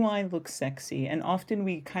do I look sexy? And often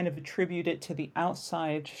we kind of attribute it to the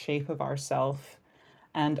outside shape of ourself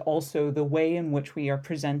and also the way in which we are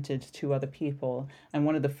presented to other people. And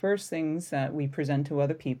one of the first things that we present to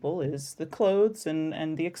other people is the clothes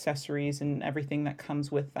and the accessories and everything that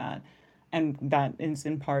comes with that. And that is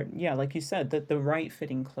in part, yeah, like you said, that the right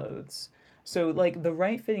fitting clothes. So, like, the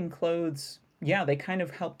right fitting clothes, yeah, they kind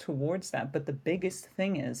of help towards that. But the biggest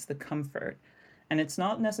thing is the comfort. And it's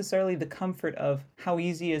not necessarily the comfort of how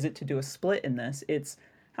easy is it to do a split in this, it's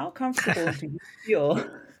how comfortable do you feel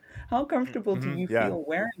How comfortable do you Yeah. feel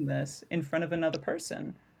wearing this in front of another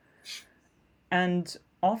person? And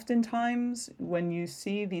oftentimes, when you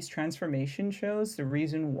see these transformation shows, the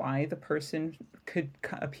reason why the person could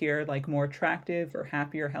appear like more attractive or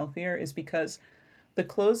happier, healthier is because the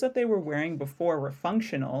clothes that they were wearing before were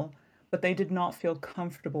functional, but they did not feel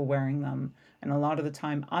comfortable wearing them. And a lot of the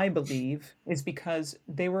time, I believe, is because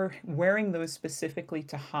they were wearing those specifically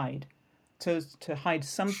to hide, to hide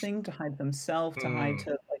something, to hide themselves, to hide Mm.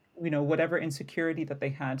 to like whatever insecurity that they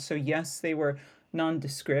had. So yes, they were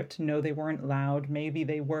nondescript. No, they weren't loud. Maybe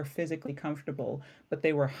they were physically comfortable, but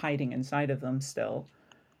they were hiding inside of them still.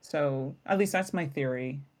 So at least that's my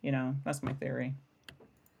theory. That's my theory.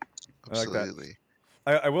 I like that. Absolutely.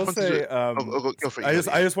 I will Wanted to say, go for it, I you just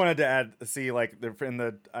go, I yeah. just wanted to add, see, like in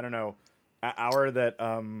the I don't know, hour that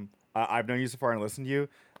I've known you so far and listened to you,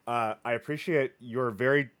 I appreciate you're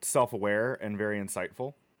very self aware and very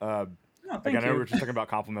insightful. Oh, Again, thank I know we you. were just talking about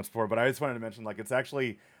compliments before, but I just wanted to mention, like, it's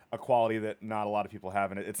actually a quality that not a lot of people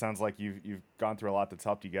have, and it sounds like you've gone through a lot that's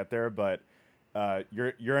helped you get there. But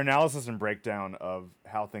your analysis and breakdown of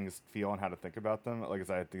how things feel and how to think about them, like I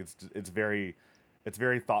said, I think it's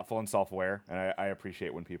very thoughtful and self aware, and I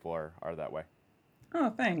appreciate when people are that way. Oh,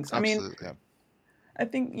 thanks. I mean, Absolutely. Yeah. I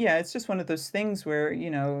think yeah, it's just one of those things where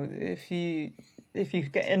if you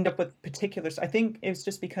end up with particulars, I think it's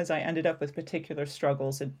just because I ended up with particular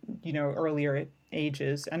struggles at earlier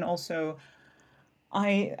ages, and also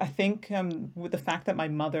I think with the fact that my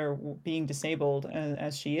mother being disabled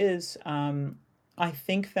as she is, I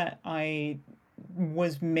think that I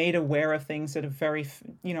was made aware of things at a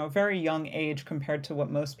very young age compared to what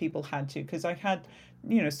most people had to, because I had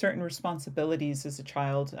certain responsibilities as a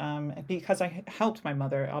child, because I helped my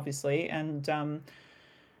mother obviously, and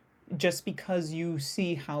just because you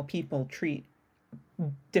see how people treat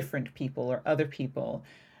different people or other people,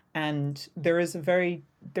 and there's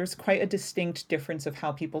quite a distinct difference of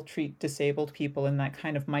how people treat disabled people in that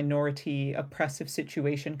kind of minority oppressive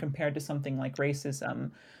situation compared to something like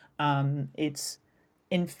racism. It's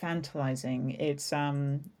infantilizing.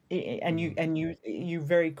 And you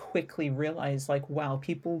very quickly realize, like, wow,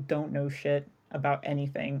 people don't know shit about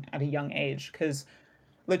anything at a young age, because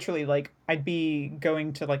literally, like, I'd be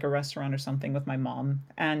going to like a restaurant or something with my mom,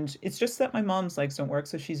 and it's just that my mom's legs don't work,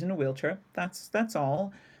 so she's in a wheelchair. That's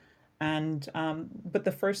all. And but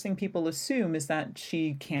the first thing people assume is that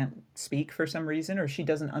she can't speak for some reason, or she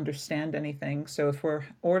doesn't understand anything. So if we're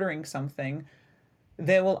ordering something,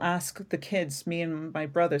 they will ask the kids, me and my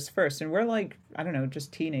brothers first, and we're like, I don't know,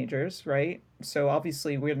 just teenagers, right? So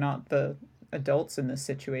obviously we're not the adults in this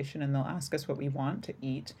situation, and they'll ask us what we want to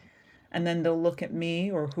eat, and then they'll look at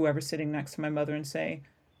me or whoever's sitting next to my mother and say,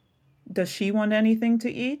 "Does she want anything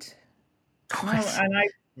to eat?" No, What?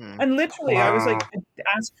 Hmm. and literally, I was Wow. like,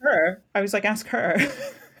 "Ask her." I was like, "Ask her."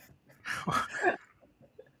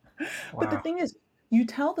 But the Wow. thing is, you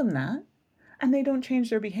tell them that, and they don't change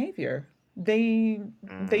their behavior. They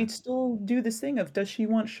Hmm. still do this thing of, "Does she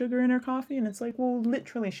want sugar in her coffee?" And it's like, well,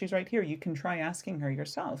 literally, she's right here. You can try asking her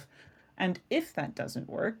yourself. And if that doesn't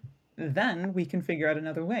work, then we can figure out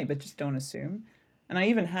another way, but just don't assume. And I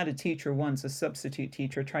even had a teacher once, a substitute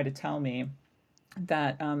teacher, try to tell me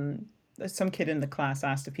that some kid in the class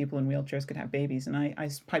asked if people in wheelchairs could have babies, and I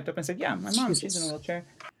piped up and said, "Yeah, my mom, she's in a Jesus. wheelchair."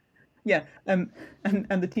 Yeah, and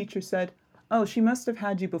the teacher said, "Oh, she must have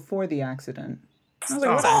had you before the accident." I was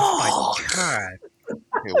like, "What Oh my accident?" God.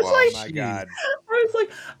 Okay, was wow. Oh like, my Jeez. God.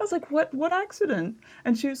 "What accident?"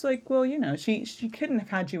 And she was like, "Well, she couldn't have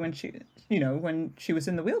had you when she was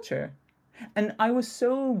in the wheelchair." And I was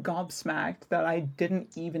so gobsmacked that I didn't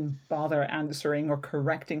even bother answering or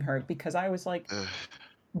correcting her, because I was like, Ugh,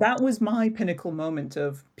 that was my pinnacle moment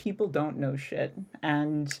of people don't know shit.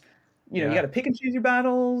 And you got Yeah. to pick and choose your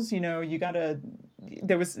battles. You got to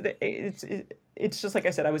there was it's just like I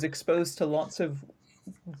said, I was exposed to lots of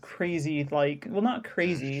crazy, like, well, not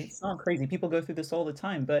crazy, it's not crazy, people go through this all the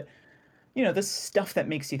time, but this stuff that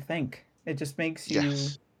makes you think, it just makes you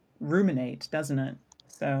yes, ruminate, doesn't it?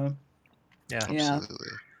 So Yeah. yeah. absolutely.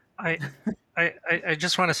 I I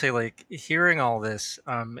just want to say, like, hearing all this,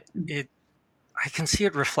 it I can see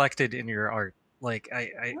it reflected in your art. Like,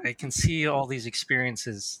 I can see all these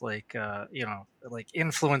experiences, like, like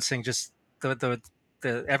influencing just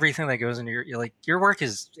the everything that goes into like your work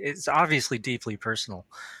is obviously deeply personal.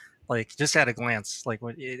 Like, just at a glance, like,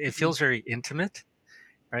 it feels very intimate,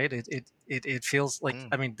 right? It feels like,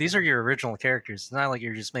 Mm, I mean, these are your original characters. It's not like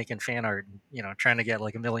you're just making fan art and, trying to get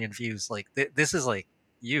like a million views. Like, this is like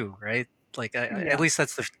you, right? Like, at Yeah. least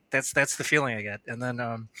that's the feeling I get. And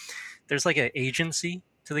then there's like an agency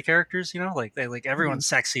to the characters, like, everyone's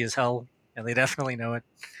sexy as hell, and they definitely know it.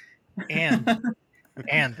 And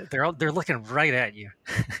and they're looking right at you.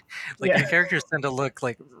 Like your Yeah. characters tend to look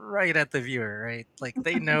like right at the viewer, right? Like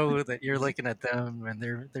they know that you're looking at them, and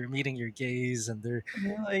they're meeting your gaze, and You're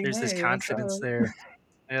like, there's this hey, what's confidence up? there.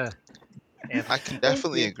 Yeah, and I can Thank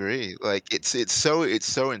definitely you. agree. Like it's so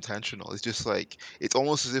intentional. It's just like it's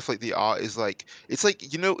almost as if like the art is like it's like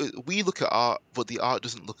we look at art, but the art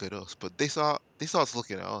doesn't look at us. But this art's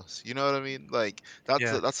looking at us. You know what I mean? Like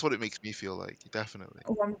yeah, that's what it makes me feel like. Definitely.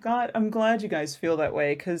 Oh, I'm glad you guys feel that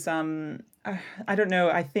way because I don't know.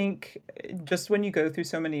 I think just when you go through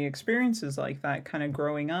so many experiences like that, kind of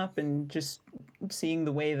growing up and just seeing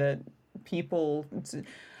the way that people,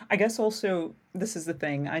 I guess also this is the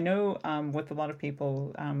thing. I know with a lot of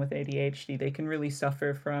people with ADHD, they can really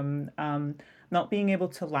suffer from not being able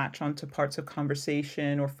to latch onto parts of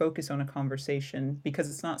conversation or focus on a conversation because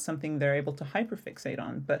it's not something they're able to hyperfixate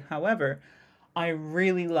on. But however, I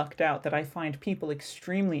really lucked out that I find people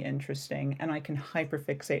extremely interesting and I can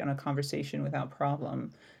hyperfixate on a conversation without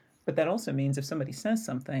problem. But that also means if somebody says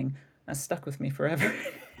something, that's stuck with me forever.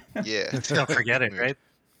 Yeah. just don't forget it, Agreed. right?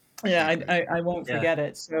 Yeah, Agreed. I won't Yeah, forget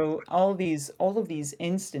it. So all of these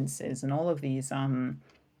instances and all of these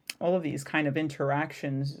kind of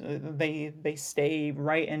interactions, they stay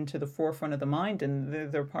right into the forefront of the mind, and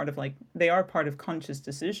they're part of like they are part of conscious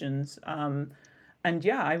decisions. And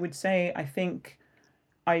yeah, I would say I think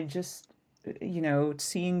I just,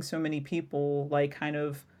 seeing so many people like kind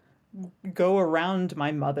of go around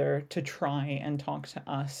my mother to try and talk to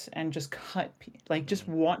us and just like just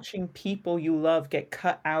Mm. watching people you love get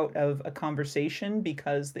cut out of a conversation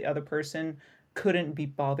because the other person couldn't be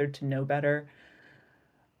bothered to know better.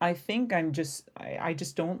 I think I just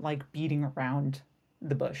don't like beating around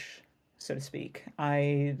the bush, so to speak.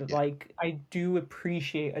 Yeah. I do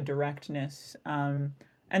appreciate a directness.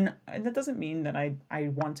 And that doesn't mean that I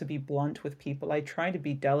want to be blunt with people. I try to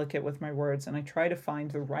be delicate with my words and I try to find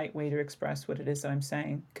the right way to express what it is that I'm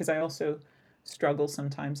saying. Because I also struggle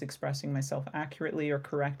sometimes expressing myself accurately or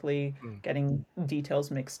correctly, mm, getting details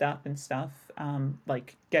mixed up and stuff,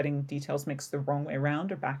 like getting details mixed the wrong way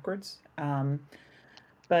around or backwards.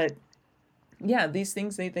 But yeah, these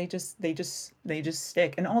things they just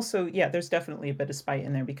stick. And also, yeah, there's definitely a bit of spite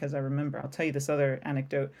in there because I remember I'll tell you this other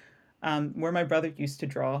anecdote where my brother used to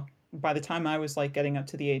draw. By the time I was like getting up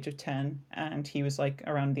to the age of 10 and he was like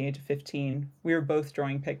around the age of 15, we were both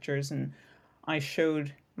drawing pictures and I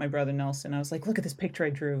showed my brother Nelson. I was like, look at this picture I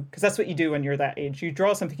drew. Because that's what you do when you're that age. You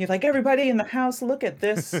draw something, you're like, everybody in the house, look at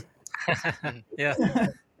this. Mhm. yeah.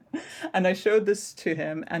 And I showed this to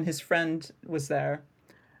him, and his friend was there.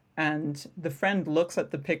 And the friend looks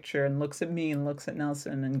at the picture and looks at me and looks at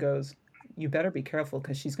Nelson and goes, "You better be careful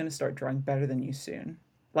because she's going to start drawing better than you soon."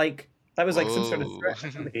 Like, that was like some sort of Whoa. threat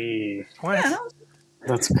or something. Hey, Yeah, and What?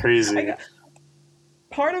 that's I crazy. got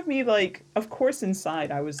part of me, like, of course,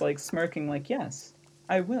 inside, I was like smirking, like, yes,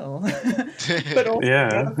 I will. But also the Yeah.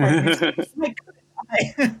 other part of me was like,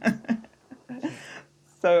 I.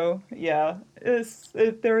 So, yeah,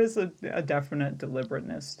 there is a definite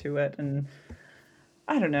deliberateness to it. And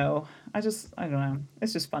I don't know. I don't know.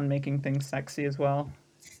 It's just fun making things sexy as well.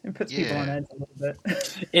 It puts people on Yeah. edge a little bit.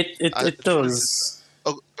 It Just wanted to. does.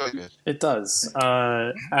 Oh, go ahead. It does.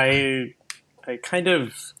 I kind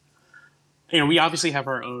of, we obviously have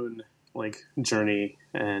our own like journey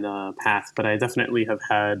and path, but I definitely have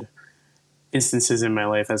had instances in my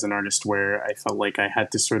life as an artist where I felt like I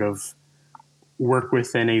had to sort of work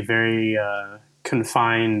within a very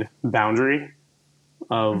confined boundary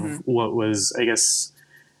of Hmm. what was, I guess,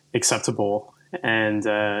 acceptable. And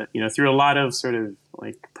through a lot of sort of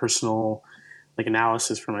like personal like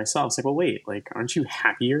analysis for myself, it's like, well, wait, like, aren't you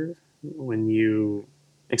happier when you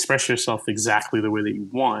express yourself exactly the way that you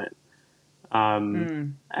want?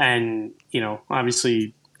 Mm. And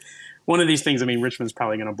obviously, one of these things. I mean, Richmond's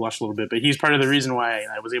probably going to blush a little bit, but he's part of the reason why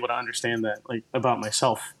I was able to understand that, like, about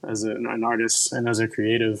myself as an artist and as a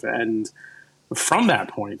creative. And from that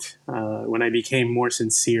point, when I became more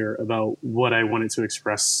sincere about what I wanted to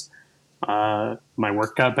express, my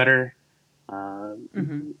work got better. Uh,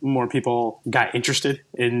 Hmm. More people got interested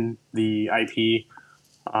in the IP,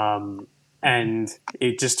 um, and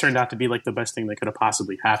it just turned out to be like the best thing that could have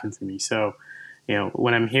possibly happened to me. So,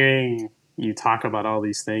 when I'm hearing you talk about all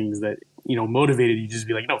these things that motivated you, just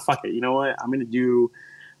be like, no, fuck it. You know what? I'm going to do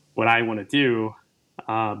what I want to do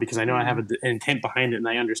because I know I have Mm. an intent behind it and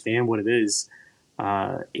I understand what it is.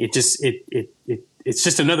 It's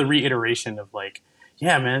just another reiteration of like,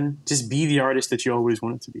 yeah, man, just be the artist that you always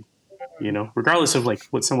wanted to be. Regardless of like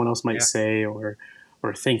what someone else might Yeah. say or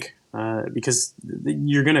think, because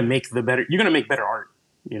you're gonna make better art.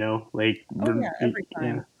 Like, Oh yeah, every yeah.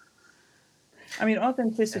 time. I mean,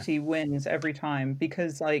 authenticity wins every time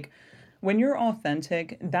because, like, when you're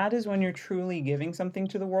authentic, that is when you're truly giving something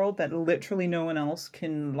to the world that literally no one else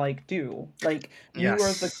can, like, do. Like, you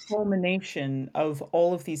are the Yes. culmination of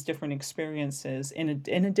all of these different experiences in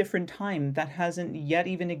a different time that hasn't yet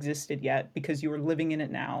even existed yet because you are living in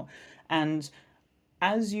it now. And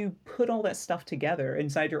as you put all that stuff together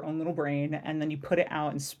inside your own little brain and then you put it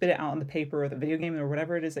out and spit it out on the paper or the video game or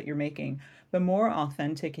whatever it is that you're making, the more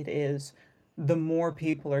authentic it is, the more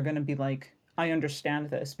people are going to be like, I understand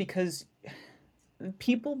this because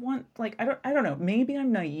people want, like, I don't know, maybe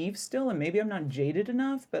I'm naive still and maybe I'm not jaded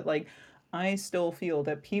enough, but like I still feel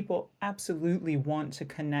that people absolutely want to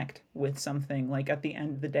connect with something. Like at the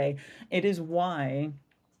end of the day, it is why,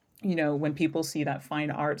 when people see that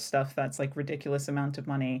fine art stuff that's like ridiculous amount of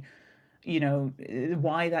money,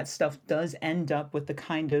 why that stuff does end up with the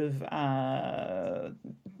kind of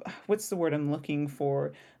what's the word I'm looking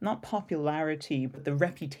for? Not popularity, but the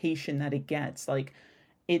reputation that it gets. Like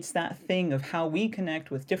it's that thing of how we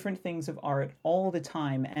connect with different things of art all the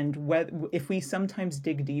time, and if we sometimes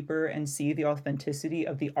dig deeper and see the authenticity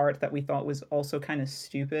of the art that we thought was also kind of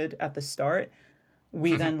stupid at the start,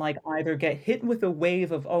 we then like either get hit with a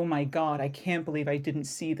wave of, oh my god, I can't believe I didn't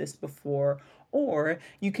see this before, or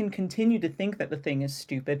you can continue to think that the thing is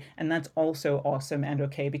stupid, and that's also awesome and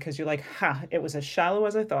okay because you're like, ha, it was as shallow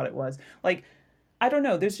as I thought it was. Like, I don't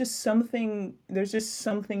know, there's just something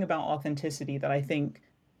about authenticity that I think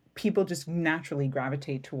people just naturally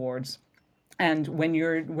gravitate towards. And when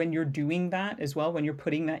you're doing that as well, when you're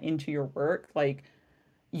putting that into your work, like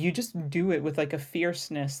you just do it with like a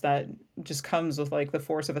fierceness that just comes with like the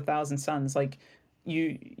force of a thousand suns. Like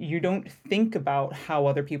you don't think about how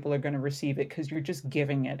other people are going to receive it because you're just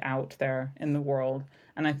giving it out there in the world.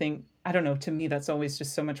 And I think, I don't know, to me that's always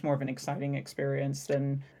just so much more of an exciting experience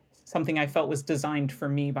than something I felt was designed for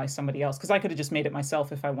me by somebody else, because I could have just made it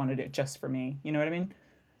myself if I wanted it just for me. You know what I mean?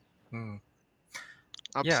 Mm.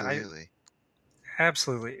 Yeah, I Absolutely.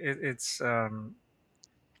 absolutely.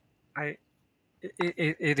 I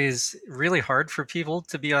it is really hard for people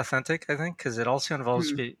to be authentic, I think, because it also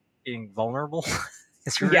involves Mm. being vulnerable.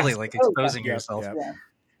 It's really Yes. like Oh yeah. exposing Yep, yourself. yep. Yeah.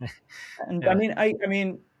 And I Yeah. mean, I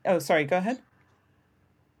mean, oh, sorry, go ahead.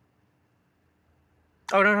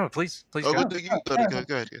 Oh no, no, please Oh, go. Oh, good. You oh, got it. no.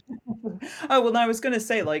 Go ahead. Good. Oh, well, no, I was going to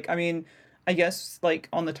say, like, I mean, I guess, like,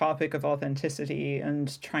 on the topic of authenticity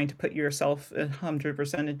and trying to put yourself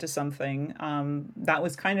 100% into something, that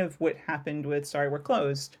was kind of what happened with Sorry We're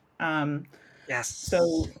Closed. Yes.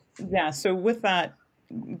 So, yeah, so with that,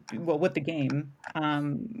 well, with the game,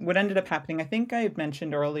 what ended up happening, I think I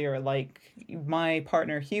mentioned earlier, like, my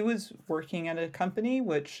partner, he was working at a company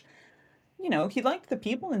which, he liked the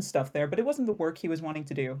people and stuff there, but it wasn't the work he was wanting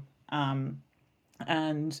to do.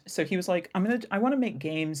 And so he was like, I want to make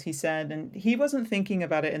games, he said. And he wasn't thinking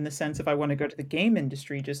about it in the sense of I want to go to the game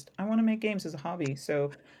industry, just I want to make games as a hobby.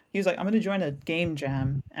 So he was like, I'm going to join a game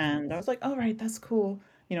jam. And I was like, all right, that's cool.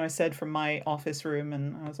 I said from my office room,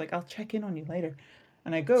 and I was like, I'll check in on you later.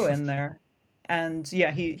 And I go in there. And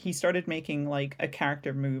yeah, he started making like a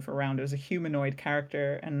character move around. It was a humanoid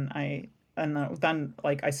character. And then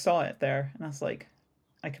like I saw it there and I was like,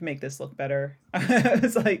 I can make this look better.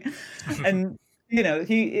 It's like, and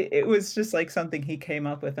it was just like something he came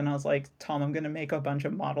up with, and I was like, Tom, I'm gonna make a bunch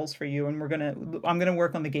of models for you, and I'm gonna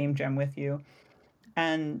work on the game jam with you.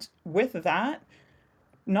 And with that,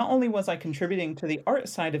 not only was I contributing to the art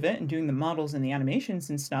side of it and doing the models and the animations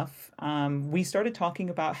and stuff, we started talking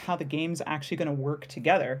about how the game's actually going to work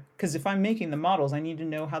together. Because if I'm making the models, I need to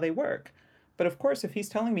know how they work. But of course, if he's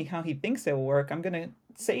telling me how he thinks they will work, I'm going to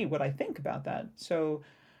say what I think about that. So,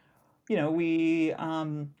 we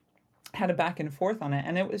had a back and forth on it,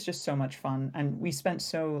 and it was just so much fun. And we spent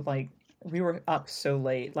we were up so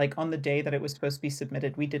late. Like on the day that it was supposed to be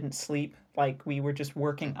submitted, we didn't sleep. Like we were just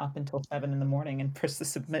working up until 7 in the morning and press the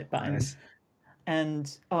submit button. Nice.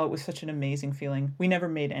 And oh, it was such an amazing feeling. We never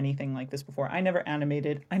made anything like this before. I never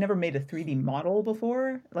animated. I never made a 3D model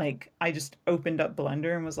before. Like I just opened up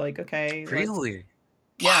Blender and was like, okay, let's. Really?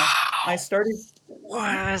 Yeah, I Wow. started.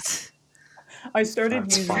 What? I started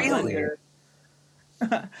That's using fun. Really? Blender.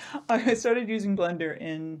 I started using Blender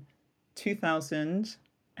in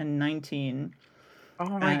 2019, Oh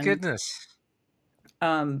my and goodness.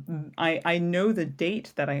 I know the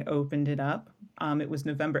date that I opened it up. It was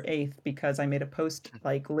November 8th because I made a post,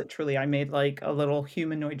 like literally I made like a little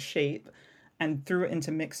humanoid shape and threw it into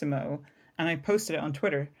Mixamo, and I posted it on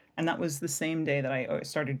Twitter, and that was the same day that I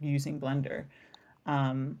started using Blender.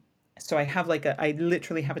 Um, so I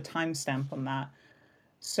literally have a timestamp on that.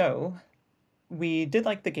 So we did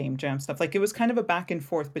like the game jam stuff. Like it was kind of a back and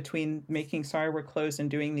forth between making Sorry We're Closed and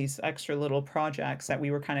doing these extra little projects that we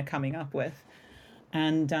were kind of coming up with.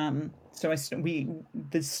 And so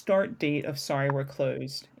the start date of Sorry We're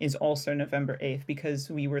Closed is also November 8th because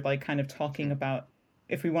we were like kind of talking about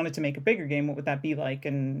if we wanted to make a bigger game, what would that be like?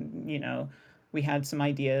 And, we had some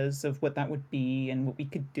ideas of what that would be and what we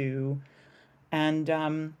could do. And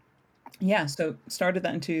yeah, so started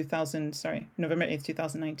that in November 8th,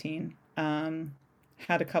 2019.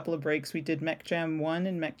 Had a couple of breaks. We did Mech Jam 1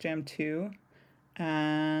 and Mech Jam 2.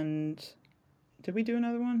 And did we do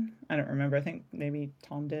another one? I don't remember. I think maybe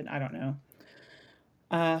Tom did. I don't know.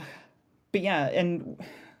 But yeah, and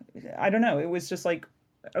I don't know. It was just like,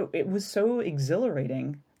 it was so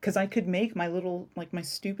exhilarating because I could make my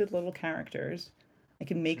stupid little characters. I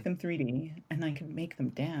could make them 3D and I could make them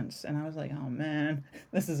dance. And I was like, oh man,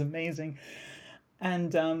 this is amazing.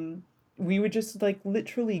 And we were just like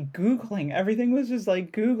literally Googling. Everything was just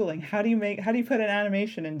like Googling. How do you put an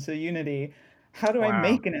animation into Unity? How do I Wow.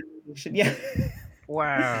 make an animation? Yeah.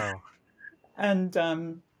 Wow.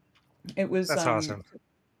 And it was That's awesome.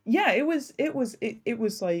 yeah, it was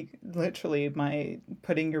like literally my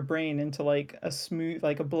putting your brain into like a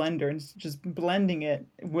blender and just blending it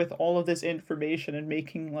with all of this information and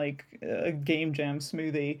making like a game jam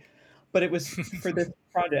smoothie. But it was for this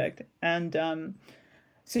project. And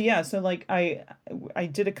so yeah, so like I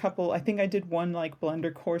did I think I did one like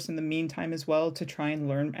Blender course in the meantime as well to try and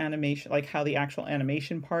learn animation, like how the actual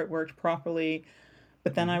animation part worked properly.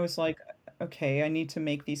 But then I was like, okay, I need to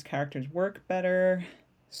make these characters work better.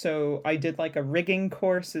 So I did like a rigging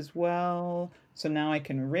course as well. So now I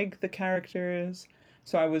can rig the characters.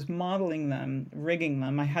 So I was modeling them, rigging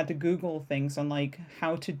them. I had to Google things on like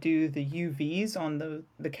how to do the UVs on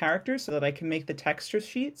the characters so that I can make the texture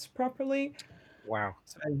sheets properly. Wow.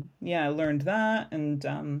 So I learned that, and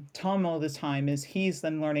Tom all the time he's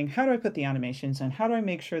then learning how do I put the animations in, how do I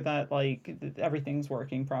make sure that like everything's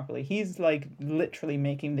working properly. He's like literally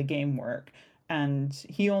making the game work, and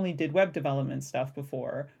he only did web development stuff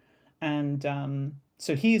before, and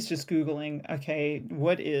so he's just googling, okay,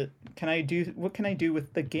 what can I do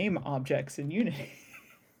with the game objects in Unity,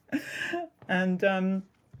 and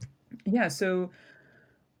yeah, so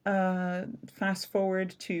fast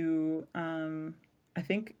forward to I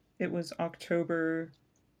think it was October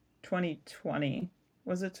 2020.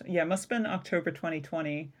 Was it? Yeah, it must have been October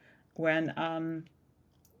 2020 when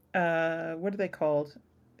what are they called?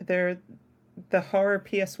 They're the horror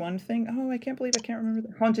PS1 thing. Oh, I can't believe I can't remember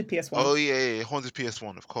the haunted PS1. Oh yeah, 100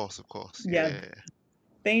 PS1, of course, Yeah, yeah.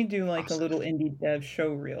 they do like a Massive. little indie dev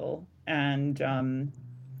show reel, and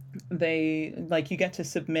they like you get to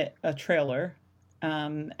submit a trailer,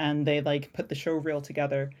 and they like put the show reel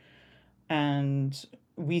together, and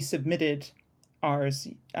we submitted ours,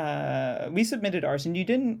 and you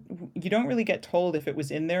don't really get told if it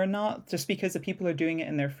was in there or not, just because the people are doing it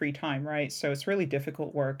in their free time, right? So it's really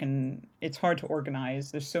difficult work and it's hard to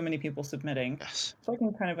organize. There's so many people submitting, Yes. so I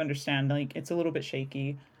can kind of understand like it's a little bit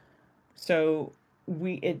shaky. So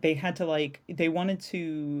they had to like they wanted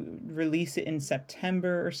to release it in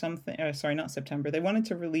September or something. Sorry, not September. They wanted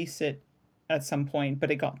to release it at some point,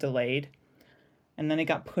 but it got delayed, and then it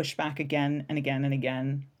got pushed back again and again and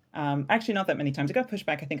again. Actually, not that many times. It got pushed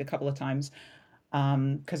back, I think, a couple of times.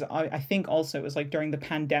 Because I think also it was like during the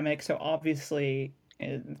pandemic, so obviously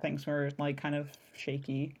things were like kind of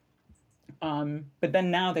shaky. But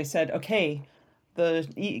then now they said, okay, the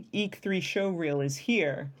Eek 3 show reel is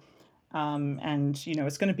here, and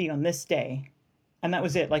it's going to be on this day, and that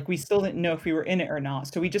was it. Like we still didn't know if we were in it or not,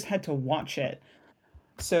 so we just had to watch it.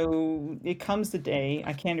 So it comes the day,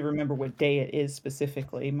 I can't even remember what day it is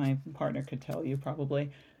specifically. My partner could tell you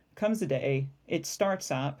probably. Comes the day, it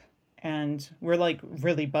starts up, and we're like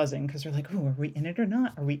really buzzing because we're like, oh, are we in it or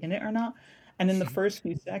not? Are we in it or not? And in the first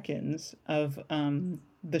few seconds of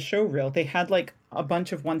the show reel, they had like a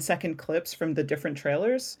bunch of 1 second clips from the different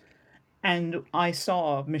trailers. And I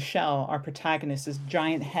saw Michelle, our protagonist's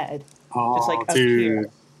giant head, just like Oh, appear.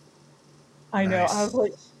 dude. I know. Nice. I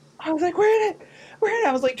was like, we're in it. We're in it.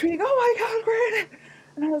 I was like tweeting, oh my God, we're in it.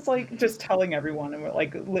 And I was like just telling everyone, and we're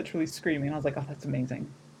like literally screaming. I was like, oh, that's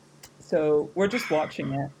amazing. So we're just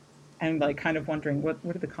watching it and like kind of wondering what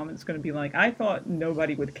are the comments going to be like. I thought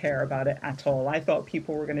nobody would care about it at all. I thought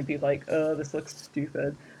people were going to be like, oh, this looks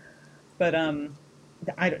stupid. But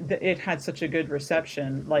it had such a good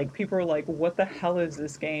reception. Like people were like, what the hell is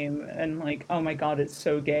this game? And like, oh my God, it's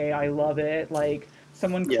so gay. I love it. Like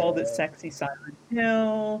someone Yeah. called it sexy Silent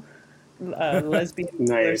Hill, lesbian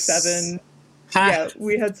Killer Nice. 7. Ha! Yeah,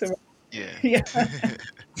 we had some. Yeah. Yeah.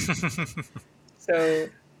 So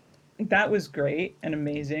that was great and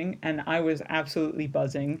amazing, and I was absolutely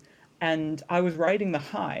buzzing, and I was riding the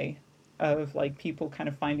high of like people kind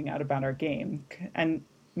of finding out about our game. And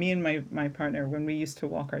me and my partner, when we used to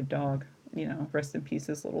walk our dog, rest in peace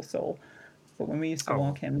his little soul, but when we used to Oh,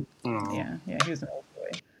 walk him, Oh, yeah, he was an old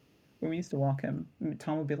boy. When we used to walk him,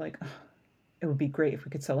 Tom would be like, "Oh, it would be great if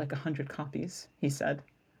we could sell like 100 copies," he said.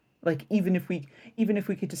 Like even if we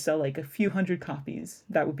could just sell like a few hundred copies,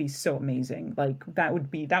 that would be so amazing. Like that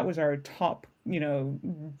was our top, yeah.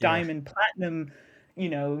 diamond platinum,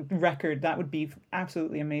 record. That would be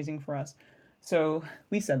absolutely amazing for us. So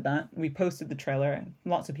we said that. We posted the trailer and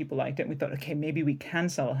lots of people liked it. We thought, okay, maybe we can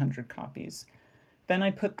sell 100 copies. Then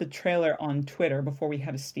I put the trailer on Twitter before we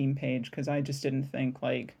had a Steam page because I didn't think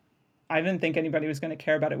anybody was going to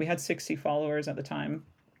care about it. We had 60 followers at the time.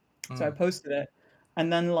 So I Mm, posted it.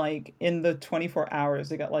 And then like in the 24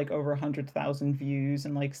 hours, it got like over 100,000 views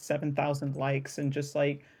and like 7,000 likes, and just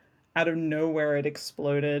like out of nowhere it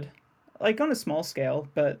exploded. Like on a small scale,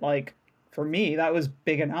 but like for me that was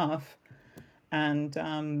big enough.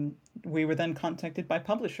 And we were then contacted by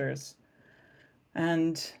publishers.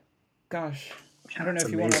 And gosh, I don't know that's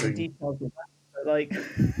if you want all the amazing. details of that, but like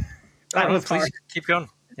oh that no, was hard. please keep going.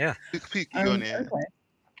 Yeah. Keep going, yeah.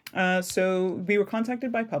 Okay. So we were contacted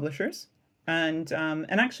by publishers, and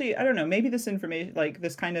actually, I don't know, maybe this information, like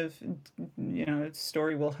this kind of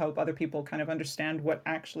story, will help other people kind of understand what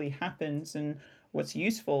actually happens and what's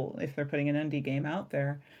useful if they're putting an indie game out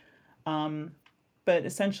there. Um, but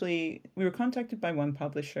essentially, we were contacted by one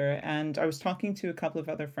publisher, and I was talking to a couple of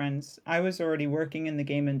other friends. I was already working in the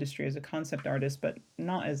game industry as a concept artist, but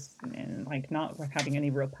not as like not with having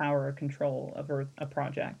any real power or control over a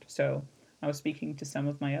project. So I was speaking to some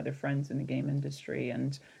of my other friends in the game industry,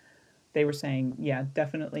 and they were saying, "Yeah,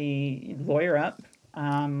 definitely lawyer up,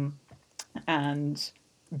 and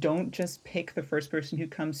don't just pick the first person who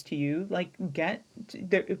comes to you. Like,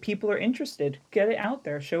 people are interested. Get it out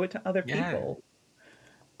there. Show it to other Yeah. people."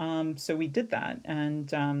 So we did that,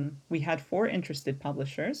 and we had four interested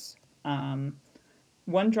publishers. Um,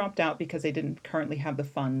 One dropped out because they didn't currently have the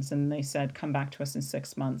funds, and they said, "Come back to us in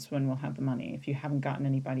 6 months when we'll have the money if you haven't gotten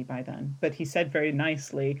anybody by then." But he said very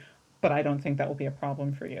nicely, "But I don't think that will be a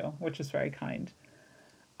problem for you," which is very kind.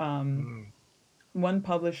 Um, Mm, One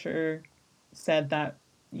publisher said that,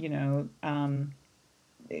 you know, um,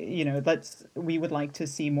 let's we would like to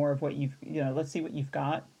see more of what let's see what you've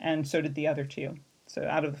got, and so did the other two. So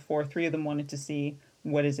out of the four, three of them wanted to see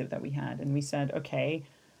what is it that we had, and we said, okay,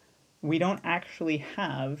 we don't actually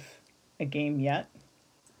have a game yet.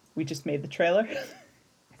 We just made the trailer,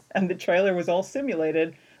 and the trailer was all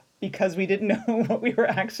simulated because we didn't know what we were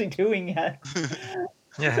actually doing yet.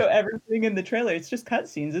 yeah. So everything in the trailer, it's just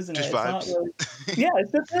cutscenes, isn't Just it? It's not vibes. really. Yeah,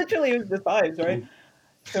 it's just literally the vibes, right?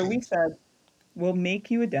 So we said, we'll make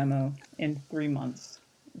you a demo in 3 months.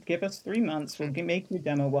 Give us 3 months. We'll make you a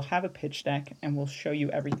demo. We'll have a pitch deck, and we'll show you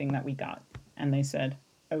everything that we got. And they said,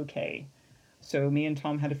 okay. So me and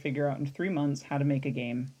Tom had to figure out in 3 months how to make a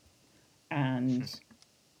game, and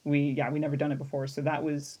we never done it before. So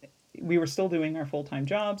we were still doing our full time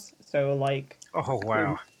jobs. So like, Oh it,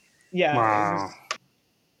 wow. yeah, it Wow. was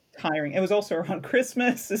tiring. It was also around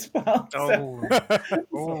Christmas as well. So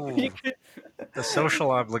Oh. you Oh. could, The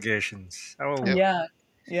social obligations. Oh. Yep. yeah,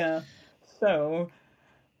 yeah. So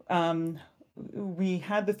um, we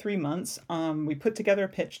had the 3 months. We put together a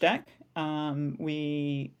pitch deck.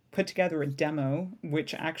 We put together a demo,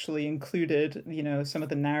 which actually included, some of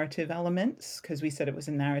the narrative elements because we said it was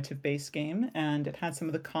a narrative-based game, and it had some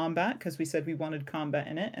of the combat because we said we wanted combat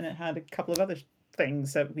in it, and it had a couple of other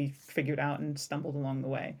things that we figured out and stumbled along the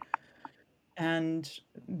way. And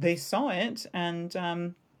they saw it,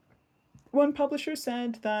 and one publisher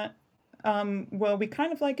said that, well, we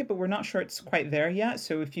kind of like it, but we're not sure it's quite there yet.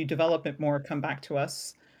 So if you develop it more, come back to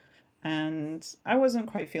us. And I wasn't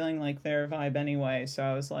quite feeling like their vibe anyway. So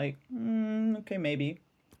I was like, okay, maybe.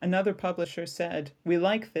 Another publisher said, we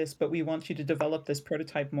like this, but we want you to develop this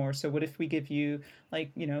prototype more. So what if we give you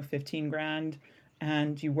like, 15 grand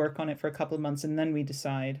and you work on it for a couple of months and then we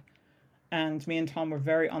decide? And me and Tom were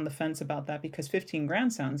very on the fence about that because 15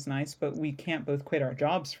 grand sounds nice, but we can't both quit our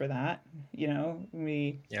jobs for that.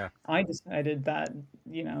 Yeah. I decided that,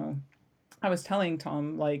 you know, I was telling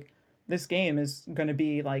Tom, like, this game is going to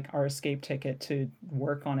be like our escape ticket to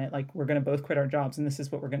work on it. Like, we're going to both quit our jobs and this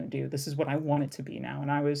is what we're going to do. This is what I want it to be now.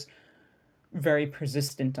 And I was very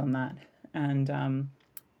persistent on that. And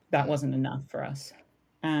that Mm. wasn't enough for us.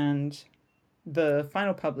 And the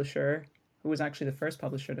final publisher, who was actually the first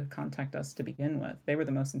publisher to contact us to begin with, they were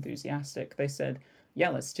the most enthusiastic. They said, "Yeah,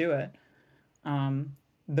 let's do it." Um,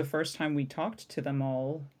 the first time we talked to them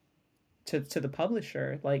all, to the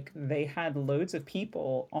publisher. Like they had loads of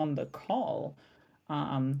people on the call,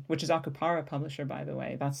 which is Akupara publisher, by the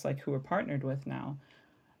way. That's like who we're partnered with now.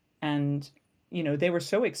 And they were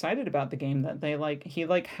so excited about the game that he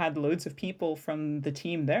like had loads of people from the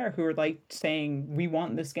team there who were like saying, "We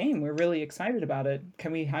want this game. We're really excited about it.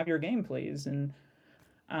 Can we have your game, please?" And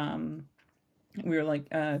um, we were like,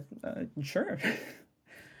 sure."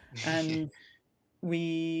 And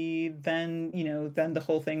we then then the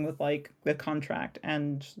whole thing with like the contract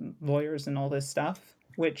and lawyers and all this stuff,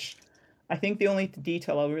 which I think the only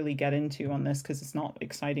detail I'll really get into on this, because it's not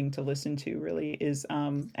exciting to listen to really, is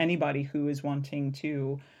anybody who is wanting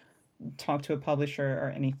to talk to a publisher or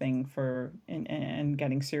anything for and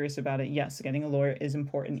getting serious about it. Yes, getting a lawyer is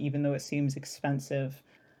important, even though it seems expensive.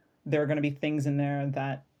 There are going to be things in there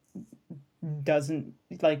that doesn't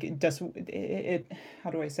like it does it how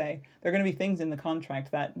do I say, there are going to be things in the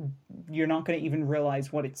contract that you're not going to even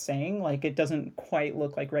realize what it's saying. Like it doesn't quite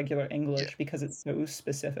look like regular Yeah, English because it's so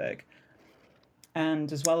specific.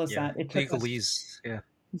 And as well as Yeah, that, it took us, legalese. Yeah.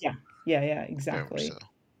 yeah, yeah, very much so. exactly.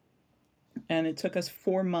 And it took us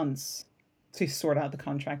 4 months to sort out the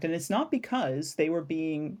contract. And it's not because they were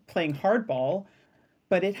being playing hardball,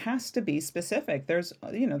 but it has to be specific. There's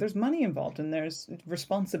there's money involved and there's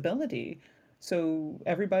responsibility. So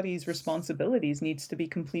everybody's responsibilities needs to be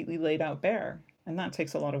completely laid out bare, and that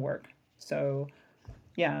takes a lot of work. So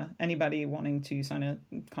yeah, anybody wanting to sign a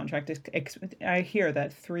contract, I hear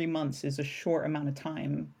that 3 months is a short amount of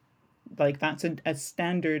time. Like that's a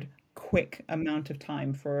standard quick amount of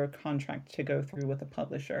time for a contract to go through with a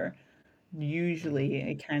publisher. Hmm. Usually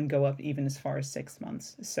it can go up even as far as 6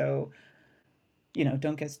 months. So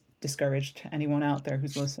don't get discouraged, anyone out there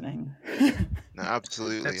who's listening. No,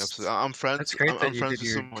 absolutely, absolutely. That's I'm that's friends. great that I'm you friends did with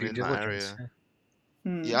your someone due in that diligence. area. Yeah.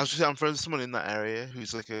 Yeah, I Hmm. was just saying, I'm friends with someone in that area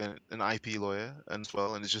who's like an IP lawyer and as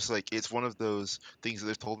well, and it's just like it's one of those things that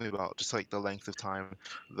they've told me about, just like the length of time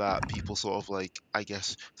that people sort of like, I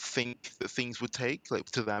guess, think that things would take. Like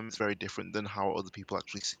to them, it's very different than how other people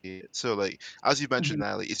actually see it. So like as you mentioned Hmm.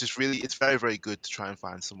 there, like, it's just really, it's very, very good to try and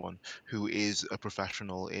find someone who is a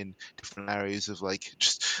professional in different areas of like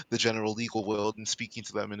just the general legal world, and speaking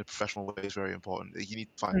to them in a professional way is very important. Like, you need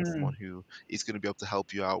to find Hmm. someone who is going to be able to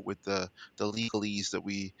help you out with the legalese that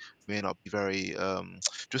we may not be very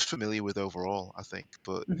just familiar with overall, I think.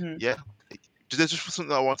 But Hmm. yeah, like, there's just something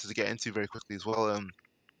that I wanted to get into very quickly as well.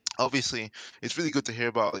 Obviously, it's really good to hear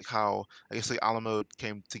about like how I guess like Alamo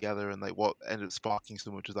came together and like what ended up sparking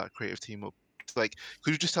so much of that creative team up. Like,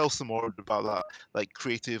 could you just tell us some more about that, like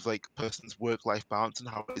creative like person's work-life balance and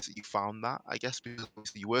how it is that you found that? I guess because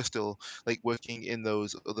obviously you were still like working in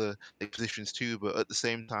those other like positions too, but at the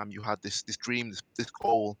same time you had this dream, this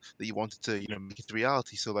goal that you wanted to make it a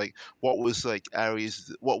reality. So like, what was like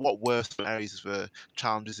areas, what were some areas of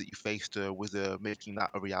challenges that you faced with making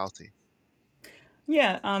that a reality?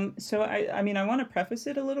 Yeah, so I mean, I want to preface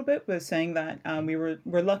it a little bit with saying that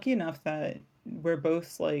we're lucky enough that we're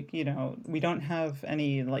both like, we don't have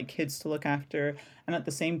any like kids to look after, and at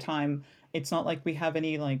the same time, it's not like we have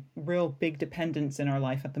any like real big dependents in our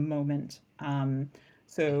life at the moment. Mhm.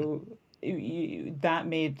 So that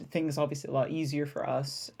made things obviously a lot easier for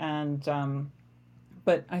us, and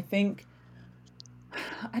but I think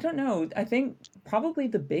I don't know. I think probably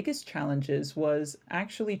the biggest challenges was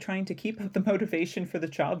actually trying to keep up the motivation for the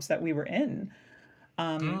jobs that we were in,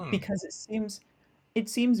 Mm, because it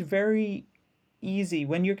seems very easy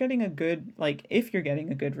when you're getting a good, like if you're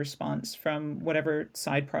getting a good response from whatever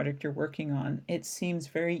side project you're working on, it seems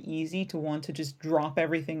very easy to want to just drop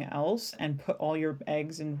everything else and put all your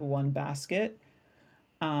eggs into one basket.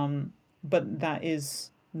 Um, but that is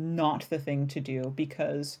not the thing to do,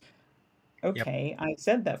 because yep. okay, I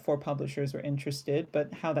said that four publishers were interested,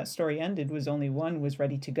 but how that story ended was only one was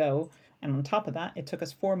ready to go. And on top of that, it took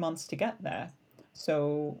us 4 months to get there.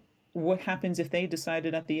 So what happens if they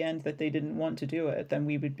decided at the end that they didn't want to do it? Then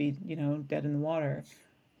we would be, dead in the water.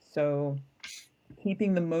 So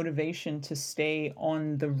keeping the motivation to stay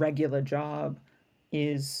on the regular job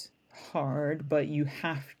is hard, but you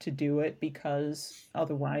have to do it because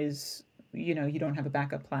otherwise, you don't have a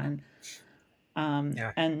backup plan.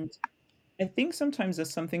 Yeah. And I think sometimes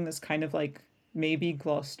that's something that's kind of like maybe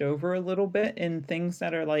glossed over a little bit in things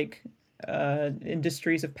that are like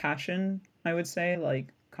industries of passion, I would say,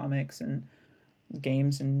 like comics and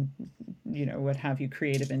games and what have you,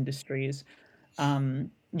 creative industries. The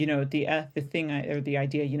thing or the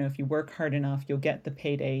idea, if you work hard enough, you'll get the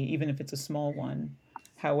payday, even if it's a small one.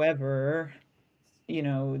 However,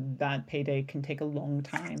 that payday can take a long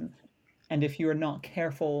time. And if you're not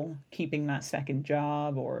careful keeping that second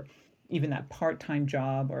job or even that part-time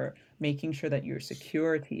job or making sure that your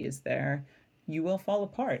security is there, you will fall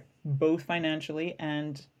apart, both financially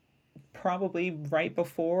and probably right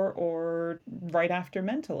before or right after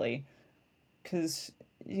mentally, because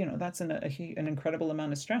that's an incredible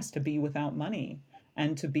amount of stress to be without money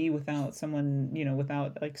and to be without someone,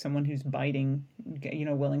 without like someone who's biting,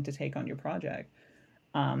 willing to take on your project.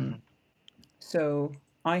 Hmm. um so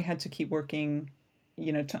I had to keep working.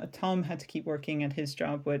 Tom had to keep working at his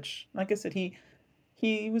job, which, like I said,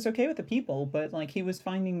 he was okay with the people, but like he was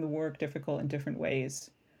finding the work difficult in different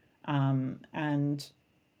ways. And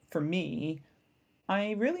for me,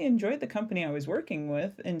 I really enjoyed the company I was working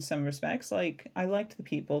with in some respects. Like, I liked the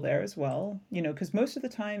people there as well, because most of the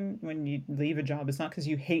time when you leave a job, it's not because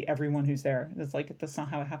you hate everyone who's there. It's like, that's not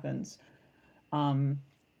how it happens. Um,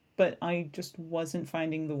 but I just wasn't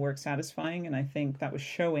finding the work satisfying. And I think that was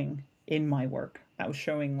showing in my work. That was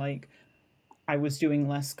showing like I was doing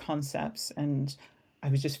less concepts and I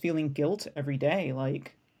was just feeling guilt every day.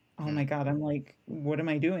 Like, oh my God, I'm like, what am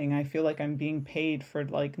I doing? I feel like I'm being paid for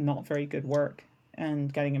like not very good work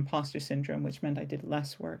and getting imposter syndrome, which meant I did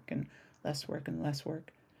less work and less work and less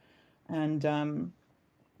work. And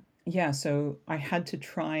yeah, so I had to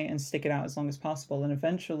try and stick it out as long as possible. And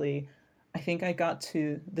eventually, I think I got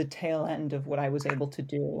to the tail end of what I was able to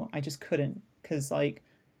do. I just couldn't because, like,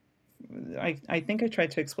 I think I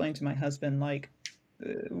tried to explain to my husband, like,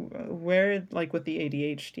 where, like, with the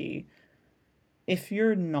ADHD, if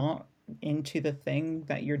you're not into the thing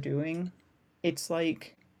that you're doing, it's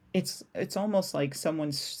like it's almost like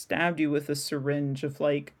someone stabbed you with a syringe of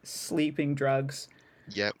like sleeping drugs,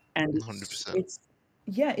 Yep, and 100%. it's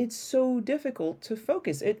yeah, it's so difficult to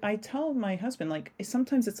focus. I tell my husband, like,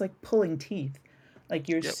 sometimes it's like pulling teeth. Like,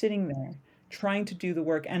 you're Yep. sitting there trying to do the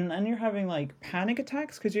work, and then you're having like panic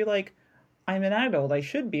attacks because you're like, I'm an adult, I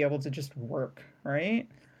should be able to just work, right?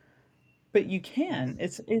 But you Hmm. can.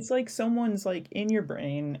 It's like someone's like in your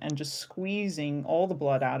brain and just squeezing all the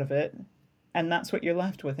blood out of it, and that's what you're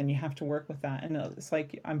left with, and you have to work with that. And it's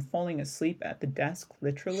like I'm falling asleep at the desk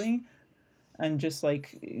literally, and just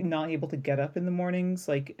like not able to get up in the mornings.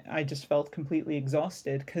 Like, I just felt completely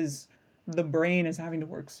exhausted because the brain is having to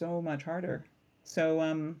work so much harder.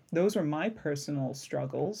 So those were my personal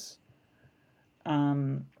struggles.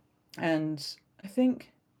 Um and I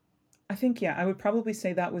think yeah, I would probably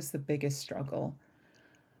say that was the biggest struggle.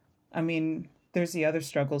 I mean, there's the other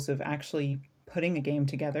struggles of actually putting a game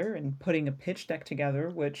together and putting a pitch deck together,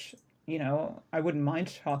 which, I wouldn't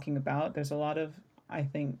mind talking about. There's a lot of, I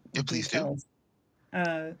think, Yeah, please do. details.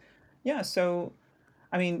 Uh, yeah, so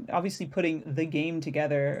I mean, obviously putting the game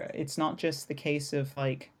together, it's not just the case of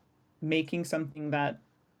like making something that,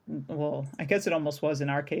 well, I guess it almost was in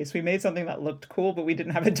our case. We made something that looked cool, but we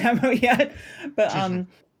didn't have a demo yet. But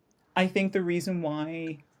I think the reason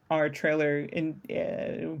why our trailer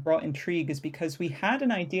brought intrigue is because we had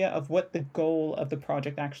an idea of what the goal of the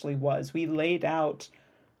project actually was. We laid out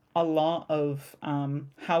a lot of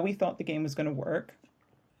how we thought the game was going to work.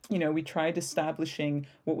 We tried establishing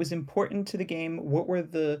what was important to the game, what were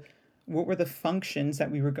the functions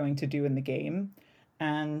that we were going to do in the game,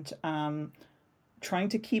 and trying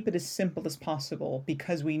to keep it as simple as possible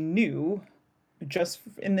because we knew, just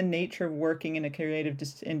in the nature of working in a creative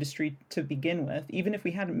industry to begin with, even if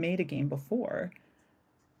we hadn't made a game before,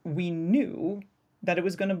 we knew that it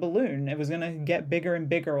was going to balloon. It was going to get bigger and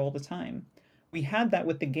bigger all the time. We had that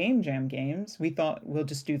with the Game Jam games. We thought we'll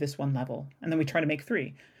just do this one level and then we try to make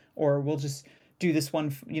three, or we'll just do this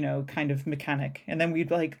one, kind of mechanic. And then we'd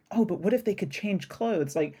be like, oh, but what if they could change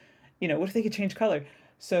clothes? Like, what if they could change color?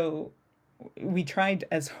 So we tried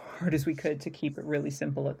as hard as we could to keep it really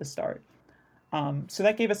simple at the start. So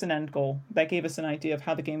that gave us an end goal. That gave us an idea of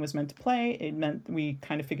how the game was meant to play. It meant we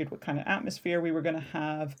kind of figured what kind of atmosphere we were going to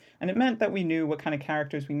have. And it meant that we knew what kind of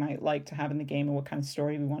characters we might like to have in the game and what kind of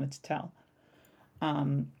story we wanted to tell.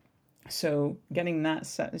 Um, so getting that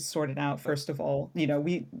sorted out, first of all,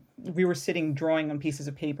 we were sitting drawing on pieces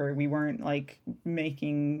of paper. We weren't like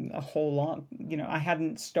making a whole lot. I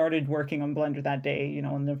hadn't started working on Blender that day,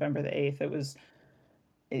 on November the 8th.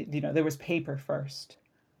 There was paper first.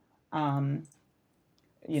 Um,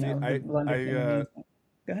 See, the Blender came in using.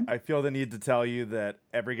 Go ahead. I feel the need to tell you that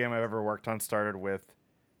every game I've ever worked on started with,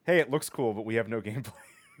 "Hey, it looks cool, but we have no gameplay."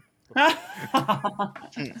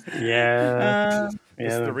 Yeah, uh,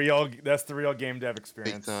 yeah, That's the real game dev Big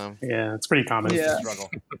experience. time. yeah. It's pretty common. It's the yeah, struggle.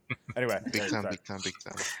 Anyway, Big time, sorry. big time, big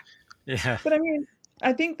time. Yeah. but I mean,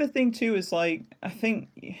 I think the thing too is like, I think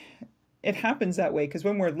it happens that way because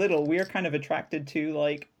when we're little, we're kind of attracted to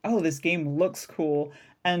like, oh, this game looks cool,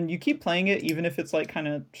 and you keep playing it even if it's like kind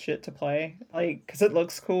of shit to play, like because it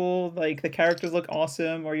looks cool, like the characters look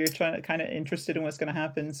awesome, or you're trying to kind of interested in what's going to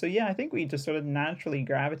happen. So yeah, I think we just sort of naturally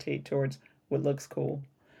gravitate towards what looks cool.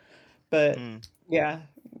 But Mm. yeah,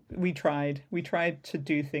 we tried to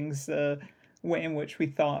do things the way in which we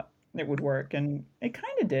thought it would work, and it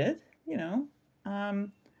kind of did, you know.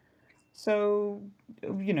 Um, so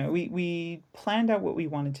we planned out what we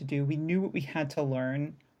wanted to do. We knew what we had to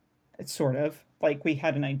learn. It's sort of like we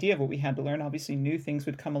had an idea of what we had to learn. Obviously, new things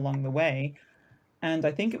would come along the way. And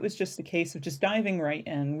I think it was just a case of just diving right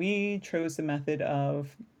in. We chose the method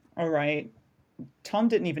of, all right, Tom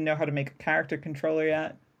didn't even know how to make a character controller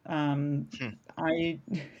yet. Um, Hmm. I,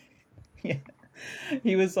 yeah,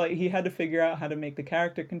 he was like, he had to figure out how to make the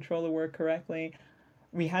character controller work correctly.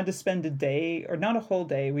 We had to spend a day, or not a whole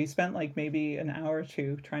day, we spent like maybe an hour or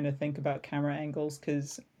two trying to think about camera angles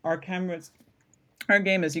because our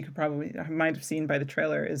game, as you could probably might have seen by the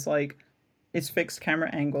trailer, is like it's fixed camera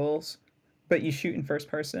angles, but you shoot in first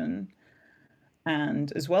person.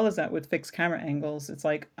 And as well as that, with fixed camera angles, it's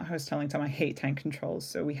like I was telling Tom, I hate tank controls,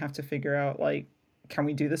 so we have to figure out like, can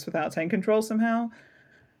we do this without tank controls somehow?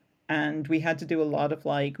 And we had to do a lot of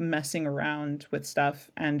like messing around with stuff,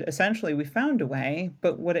 and essentially we found a way.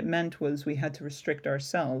 But what it meant was we had to restrict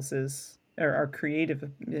ourselves as or our creative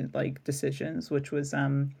like decisions, which was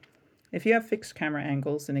if you have fixed camera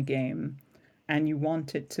angles in a game and you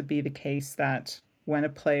want it to be the case that when a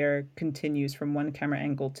player continues from one camera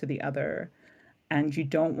angle to the other and you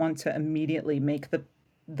don't want to immediately make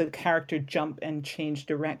the character jump and change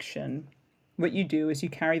direction, what you do is you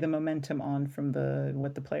carry the momentum on from the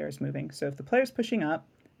what the player is moving. So if the player's pushing up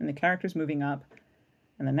and the character's moving up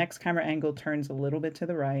and the next camera angle turns a little bit to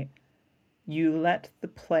the right, you let the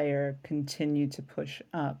player continue to push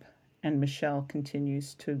up and Michelle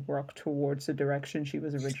continues to walk towards the direction she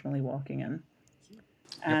was originally walking in.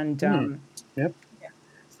 Yep. And Yep. yeah,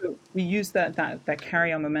 so we use that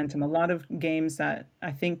carry on momentum. A lot of games that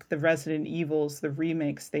I think the Resident Evils, the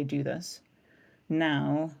remakes, they do this.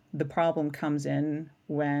 Now the problem comes in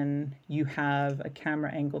when you have a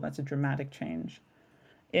camera angle that's a dramatic change.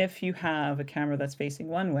 If you have a camera that's facing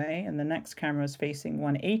one way and the next camera is facing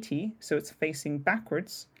 180, so it's facing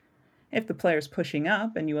backwards, if the player's pushing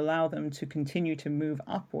up and you allow them to continue to move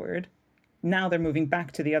upward, now they're moving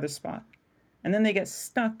back to the other spot. And then they get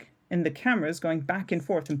stuck in the cameras going back and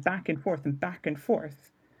forth and back and forth and back and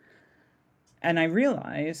forth. And I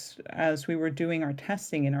realized as we were doing our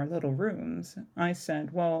testing in our little rooms, I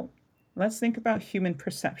said, well, let's think about human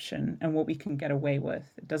perception and what we can get away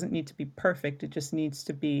with. It doesn't need to be perfect, it just needs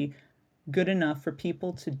to be good enough for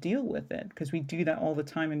people to deal with it because we do that all the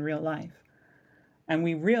time in real life. And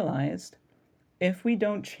we realized if we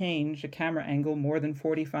don't change the camera angle more than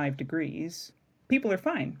 45 degrees, people are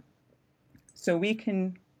fine. So we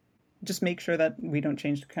can just make sure that we don't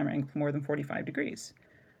change the camera angle more than 45 degrees.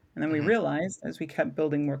 And then we Mhm. realized as we kept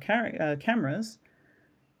building more cameras,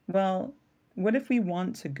 well, what if we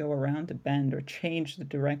want to go around a bend or change the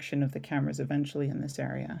direction of the cameras eventually in this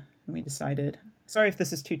area? And we decided, sorry if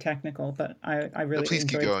this is too technical, but I No, really please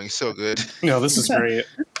keep enjoyed. going. It's so good. No, this is great.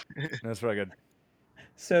 That's really good.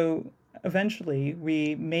 So eventually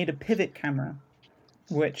we made a pivot camera,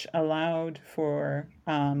 which allowed for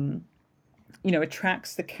it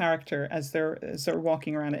tracks the character as they're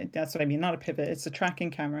walking around it. That's what I mean, not a pivot, it's a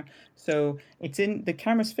tracking camera. So the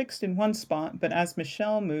camera's fixed in one spot, but as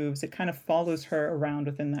Michelle moves, it kind of follows her around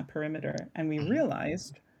within that perimeter. And we Mhm.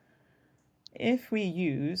 realized if we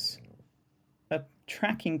use a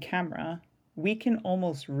tracking camera, we can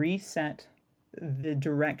almost reset the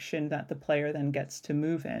direction that the player then gets to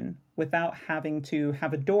move in without having to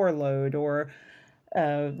have a door load or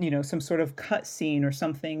some sort of cut scene or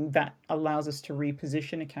something that allows us to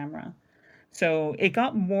reposition a camera. So it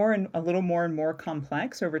got a little more and more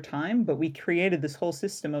complex over time, but we created this whole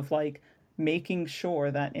system of like making sure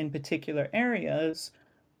that in particular areas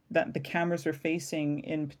that the cameras are facing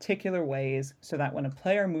in particular ways so that when a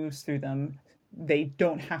player moves through them, they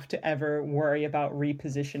don't have to ever worry about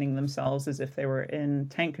repositioning themselves as if they were in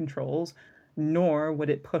tank controls, nor would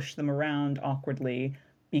it push them around awkwardly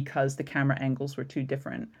because the camera angles were too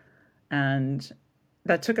different. And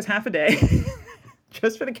that took us half a day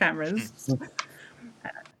just for the cameras.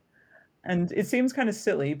 And it seems kind of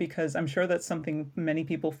silly because I'm sure that's something many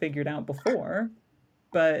people figured out before,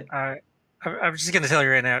 but I I'm just going to tell you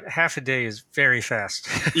right now, half a day is very fast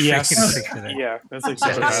for you Yes. to figure that. Yeah, that's That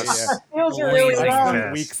exactly Yeah, right. is yeah. Feels really blazing I've spent long.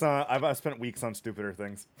 fast. weeks on. I've spent weeks on stupider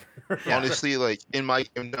things. Yeah. Honestly, like in my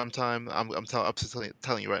game downtime, I'm just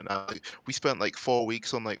telling you right now, like, we spent like 4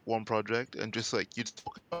 weeks on like one project, and just like you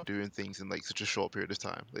talk about doing things in like such a short period of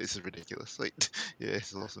time. Like, this is ridiculous. Like, yeah,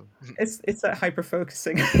 it's awesome. It's that hyper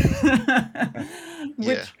focusing, Yeah.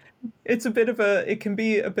 which it's a bit of a it can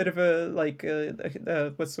be a bit of a like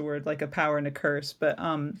what's the word, like a power and a curse. But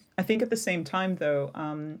I think at the same time though,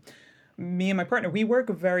 me and my partner, we work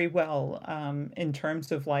very well in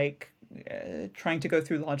terms of like trying to go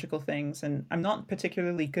through logical things, and I'm not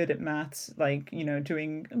particularly good at maths, like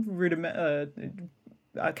doing rudiment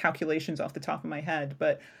calculations off the top of my head,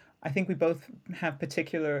 but I think we both have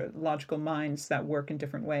particular logical minds that work in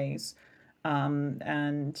different ways,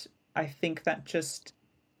 and I think that just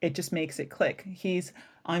makes it click.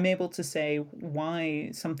 I'm able to say why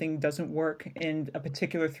something doesn't work in a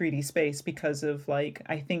particular 3D space because of like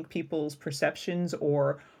I think people's perceptions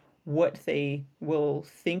or what they will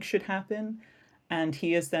think should happen. And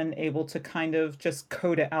he is then able to kind of just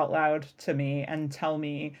code it out loud to me and tell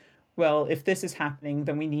me, well, if this is happening,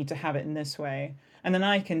 then we need to have it in this way. And then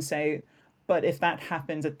I can say, but if that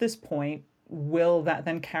happens at this point, will that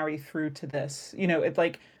then carry through to this?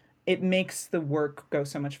 It makes the work go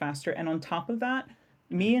so much faster. And on top of that,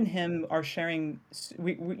 me and him are sharing,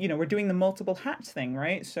 we're doing the multiple hats thing,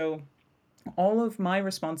 right? So all of my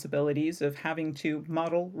responsibilities of having to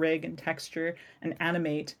model, rig, and texture and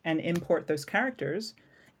animate and import those characters,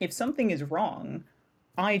 if something is wrong,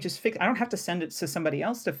 I don't have to send it to somebody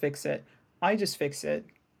else to fix it. I just fix it.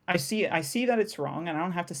 I see that it's wrong and I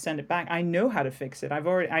don't have to send it back. I know how to fix it.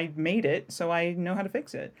 I made it, so I know how to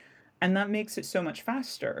fix it. And that makes it so much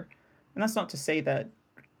faster. And that's not to say that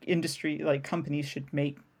industry like companies should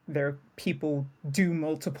make their people do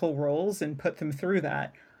multiple roles and put them through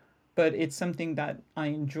that, but it's something that I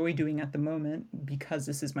enjoy doing at the moment because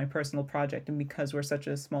this is my personal project and because we're such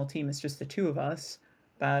a small team, it's just the two of us,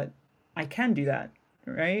 that I can do that,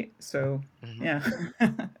 right? So, Hmm. yeah.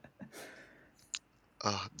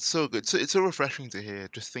 So good. So it's so refreshing to hear,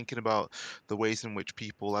 just thinking about the ways in which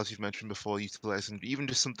people, as you've mentioned before, utilize, and even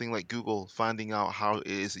just something like Google, finding out how it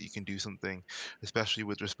is that you can do something, especially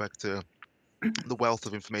with respect to the wealth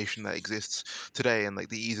of information that exists today, and like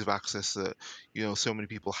the ease of access that so many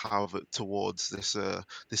people have towards this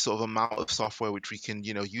sort of amount of software which we can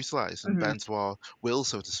utilize and Mhm. bend to our will,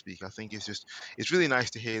 so to speak. I think it's really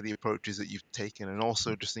nice to hear the approaches that you've taken, and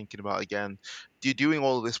also just thinking about, again, you're doing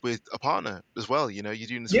all of this with a partner as well. You're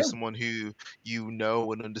doing this with Yeah. someone who you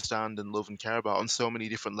know and understand and love and care about on so many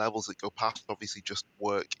different levels that go past obviously just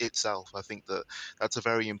work itself. I think that that's a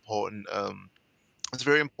very important it's a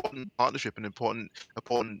very important partnership and important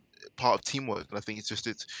part of teamwork. And I think it's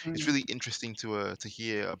Mhm. really interesting to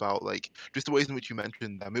hear about, like, just the ways in which you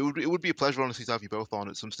mentioned them. It would be a pleasure, honestly, to have you both on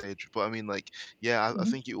at some stage. But I mean, like, yeah, I Mhm.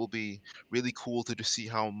 think it will be really cool to just see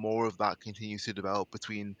how more of that continues to develop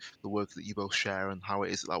between the work that you both share, and how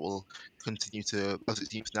it is that will continue to, as it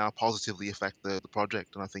seems now, positively affect the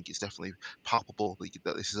project. And I think it's definitely palpable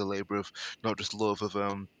that this is a labor of not just love of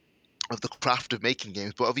the craft of making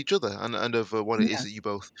games, but of each other, and of what it is Yeah. that you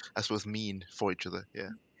both, I suppose, mean for each other. Yeah.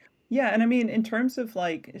 Yeah, and I mean, in terms of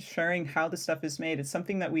like sharing how the stuff is made, it's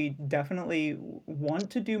something that we definitely want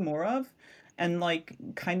to do more of. And like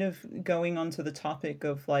kind of going on to the topic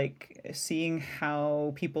of like seeing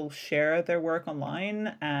how people share their work online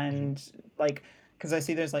Hmm. and like, because I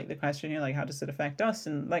see there's like the question here, like, how does it affect us?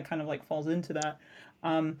 And that kind of like falls into that.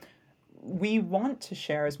 Um, we want to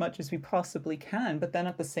share as much as we possibly can, but then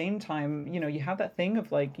at the same time, you have that thing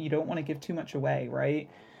of like, you don't want to give too much away, right?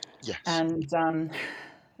 Yes. And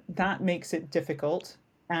that makes it difficult.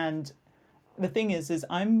 And the thing is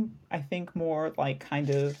I think more like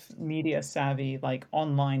kind of media savvy, like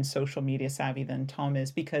online social media savvy than Tom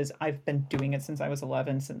is, because I've been doing it since I was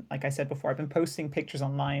 11. And like I said before, I've been posting pictures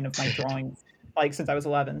online of my drawings like since I was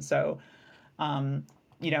 11. So um,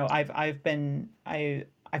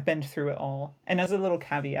 I've been through it all. And as a little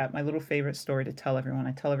caveat, my little favorite story to tell everyone,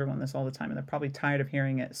 I tell everyone this all the time, and they're probably tired of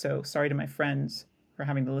hearing it. So sorry to my friends for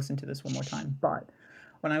having to listen to this one more time. But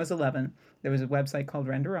when I was 11, there was a website called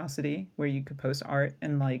Renderosity where you could post art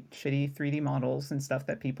and like shitty 3D models and stuff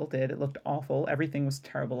that people did. It looked awful. Everything was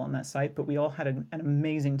terrible on that site, but we all had an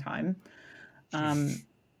amazing time. Um,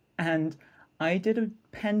 and I did a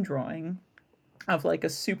pen drawing of like a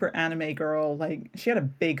super anime girl. Like she had a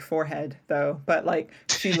big forehead though, but like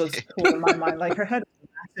she looks cool in my mind. Like her head was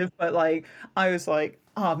massive, but like I was like,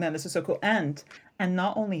 oh man, this is so cool. And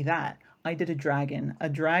not only that, I did a dragon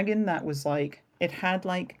that was like it had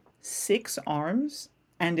like 6 arms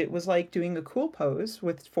and it was like doing a cool pose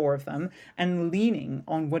with four of them and leaning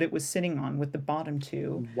on what it was sitting on with the bottom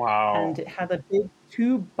two. And Wow. it had a big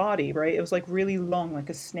tube body, right? It was like really long, like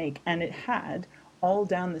a snake, and it had all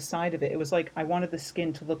down the side of it. It was like I wanted the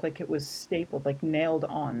skin to look like it was stapled, like nailed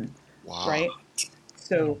on, Wow. right?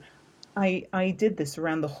 So I did this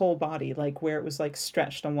around the whole body, like where it was like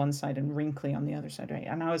stretched on one side and wrinkly on the other side, right?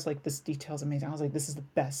 And I was like, this detail's amazing. I was like, this is the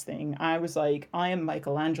best thing. I was like, I am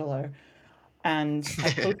Michelangelo. And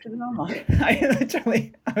I posted it online.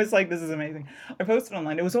 I was like, this is amazing. I posted it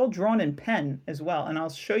online. It was all drawn in pen as well. And I'll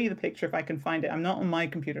show you the picture if I can find it. I'm not on my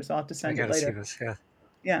computer, so I'll have to I send it gotta see later. this. Yeah.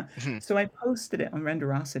 Yeah. So I posted it on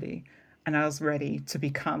Renderosity and I was ready to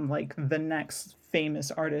become like the next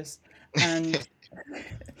famous artist. And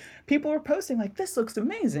people were posting like, this looks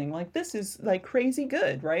amazing. Like this is like crazy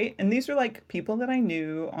good, right? And these are like people that I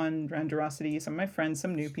knew on Renderosity, some of my friends,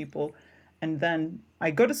 some new people. And then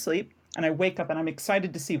I go to sleep and I wake up and I'm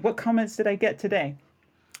excited to see what comments did I get today.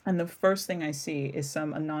 And the first thing I see is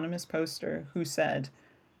some anonymous poster who said,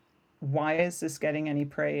 why is this getting any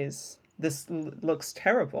praise? This looks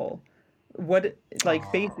terrible. What, like,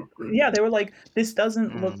 Oh, basically, yeah, they were like, this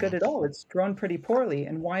doesn't look Mm, good at all. It's drawn pretty poorly.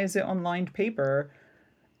 And why is it on lined paper?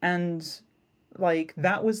 And like,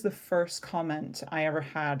 that was the first comment I ever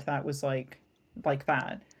had that was like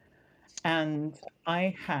that. And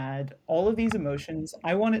I had all of these emotions.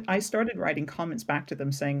 I started writing comments back to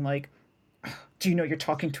them saying, like, do you know you're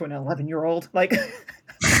talking to an 11-year-old? Like,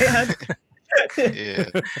 I had. yeah.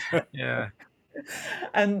 yeah.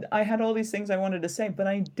 And I had all these things I wanted to say, but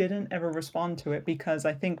I didn't ever respond to it because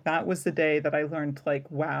I think that was the day that I learned, like,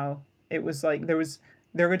 wow, it was like there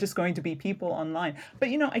were just going to be people online. But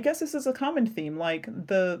I guess this is a common theme. Like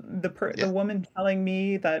the Yeah. woman telling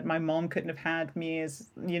me that my mom couldn't have had me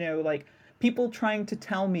is, like people trying to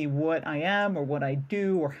tell me what I am or what I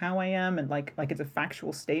do or how I am, and like it's a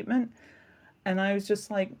factual statement. And I was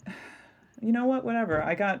just like, you know what, whatever.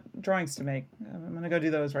 I got drawings to make. I'm gonna go do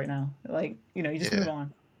those right now. Like, you just move Yeah.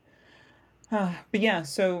 on. But yeah,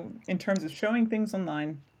 so in terms of showing things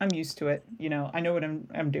online, I'm used to it. I know what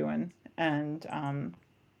I'm doing, and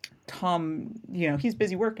Tom, he's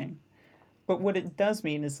busy working. But what it does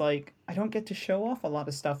mean is like I don't get to show off a lot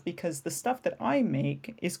of stuff because the stuff that I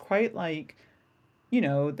make is quite like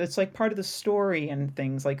that's like part of the story and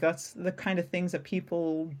things like that's the kind of things that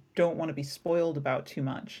people don't want to be spoiled about too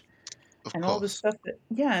much. Of And all the course. stuff that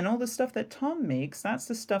yeah, and all the stuff that Tom makes, that's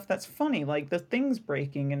the stuff that's funny, like the things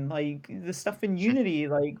breaking and like the stuff in Unity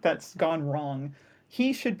like that's gone wrong.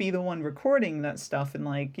 He should be the one recording that stuff and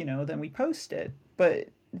like, then we post it. But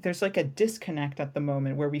there's like a disconnect at the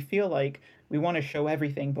moment where we feel like we want to show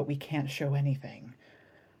everything but we can't show anything.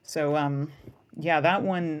 So yeah, that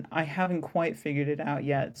one I haven't quite figured it out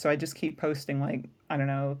yet. So I just keep posting like, I don't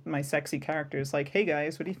know, my sexy characters like, "Hey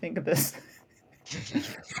guys, what do you think of this?"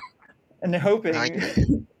 And they're I hoping get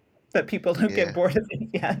you. that people don't get Yeah. bored of it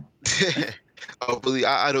yet. Oh, believe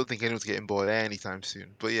I don't think anyone's getting bored anytime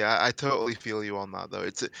soon. But yeah, I totally feel you on that though.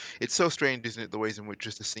 It's so strange, isn't it, the ways in which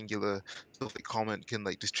just a singular sort of like comment can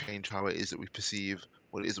like just change how it is that we perceive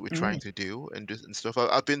what it is that we're trying Mm, to do and just and stuff.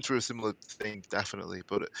 I've been through a similar thing definitely,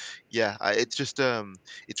 but yeah, it's just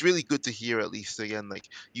it's really good to hear at least again like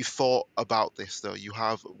you thought about this though. You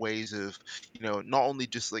have ways of not only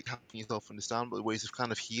just like helping yourself understand, but ways of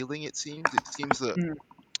kind of healing. It seems that mm,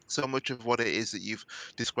 so much of what it is that you've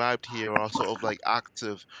described here are sort of like acts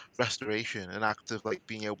of restoration, an act of like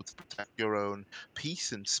being able to protect your own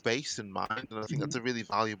peace and space and mind. And I think that's mhm, a really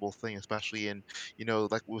valuable thing, especially in,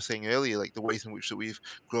 like we were saying earlier, like the ways in which that we've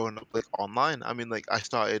grown up like online. I mean, like I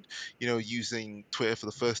started, using Twitter for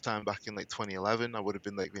the first time back in like 2011. I would have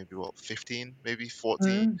been like maybe what 15, maybe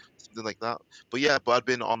 14, mm. something like that. But I'd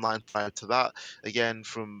been online prior to that again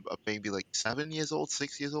from maybe like 7 years old,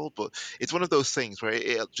 6 years old. But it's one of those things where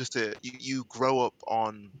you grow up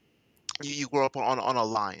on you grow up on a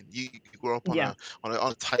line. You grow up on Yeah.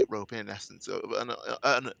 a tightrope in essence.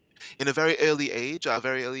 And in a very early age, at a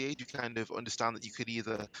very early age, you kind of understand that you could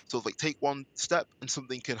either sort of like take one step and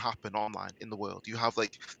something can happen online in the world. You have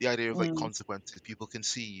like the idea of like Mm, consequences. People can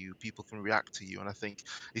see you, people can react to you, and I think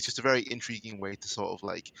it's just a very intriguing way to sort of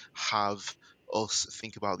like have us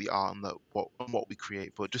think about the art and what we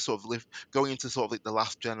create. But just sort of going into sort of like the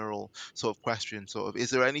last general sort of question, sort of,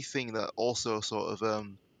 is there anything that also sort of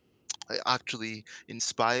actually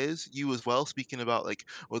inspires you as well? Speaking about like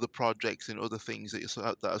other projects and other things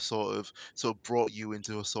that that have sort of brought you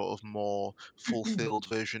into a sort of more fulfilled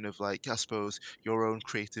version of like I suppose your own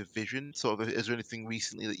creative vision. Sort of, is there anything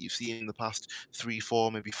recently that you've seen in the past 3,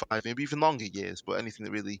 4, maybe 5, maybe even longer years, but anything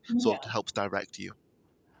that really sort of yeah. helps direct you?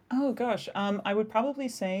 Oh gosh. I would probably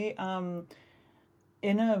say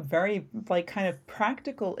in a very like kind of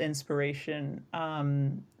practical inspiration,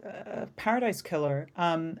 Paradise Killer,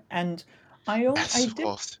 and I Yes, of did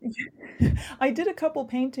course. I did a couple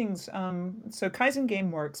paintings. So Kaizen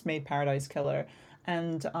Gameworks made Paradise Killer,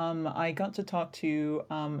 and I got to talk to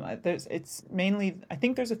there's it's mainly I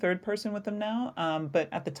think there's a third person with them now, but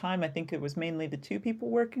at the time I think it was mainly the two people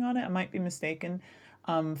working on it. I might be mistaken,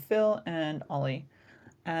 Phil and Ollie.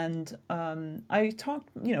 And I talked,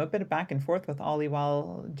 a bit of back and forth with Ollie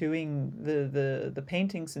while doing the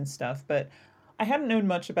paintings and stuff, but I hadn't known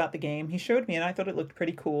much about the game. He showed me, and I thought it looked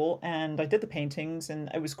pretty cool. And I did the paintings, and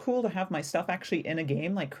it was cool to have my stuff actually in a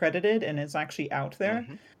game, like credited, and it's actually out there.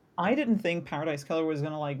 Hmm. I didn't think Paradise Killer was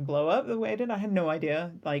gonna like blow up the way it did. I had no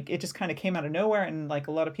idea. Like it just kind of came out of nowhere, and like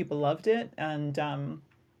a lot of people loved it. And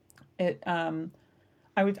it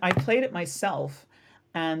I played it myself,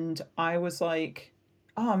 and I was like,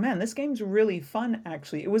 "Oh man, this game's really fun."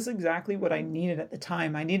 Actually, it was exactly what I needed at the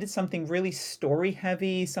time. I needed something really story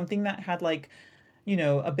heavy, something that had like,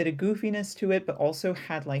 a bit of goofiness to it, but also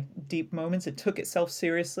had like deep moments. It took itself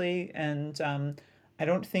seriously, and I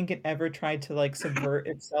don't think it ever tried to like subvert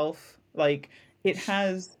itself. Like it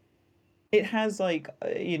has like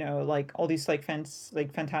like all these like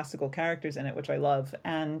fantastical characters in it, which I love,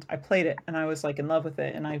 and I played it and I was like in love with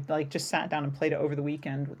it, and I like just sat down and played it over the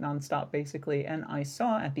weekend nonstop basically, and I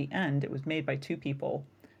saw at the end it was made by two people,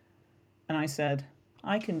 and I said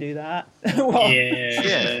I can do that. Well, Yeah.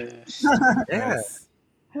 Yeah. Yeah, Nice.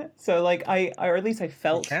 so like or at least you I can.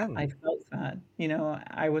 felt that,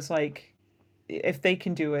 I was like, if they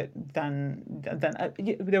can do it, then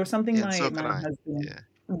there was something Yeah, and my so can I. husband,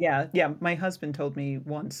 Yeah. yeah, my husband told me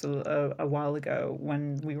once a while ago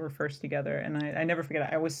when we were first together, and I never forget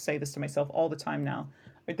it. I always say this to myself all the time now.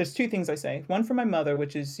 Like, there's two things I say. One for my mother,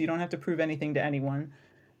 which is you don't have to prove anything to anyone,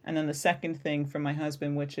 and then the second thing from my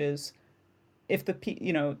husband, which is if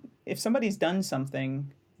if somebody's done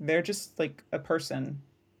something, they're just like a person.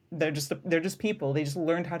 They're just people. They just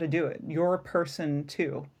learned how to do it. You're a person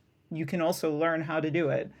too. You can also learn how to do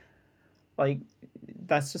it. Like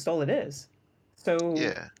that's just all it is. So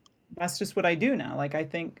Yeah. that's just what I do now. Like I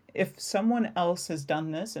think if someone else has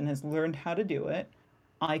done this and has learned how to do it,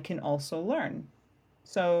 I can also learn.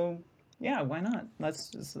 So yeah, why not? Let's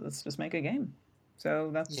just make a game. So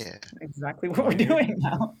that's Yeah. exactly what All we're you need. doing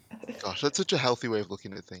now. Gosh, that's such a healthy way of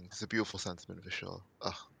looking at things. It's a beautiful sentiment for sure.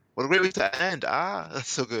 Oh, what a great way to end. Ah,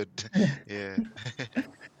 that's so good. Yeah.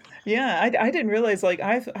 Yeah, I didn't realize like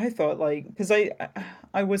I thought like because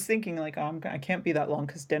I was thinking like oh, I can't be that long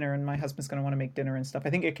because dinner and my husband's gonna want to make dinner and stuff.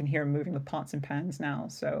 I think I can hear him moving the pots and pans now.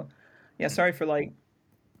 So yeah, Mm. sorry for like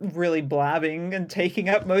really blabbing and taking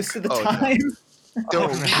up most of the Oh no. time.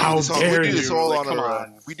 Don't Oh, worry, how we dare do this you! all Like, on come our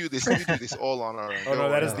own. on. We do this all on our own. Oh Don't no,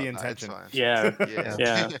 that worry is Yeah, the about that. It's intention. fine. Yeah,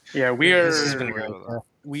 Yeah. yeah, yeah. this has Don't been worry great. about that. Yeah.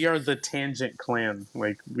 We are the tangent clan.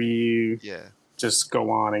 Like we Yeah. just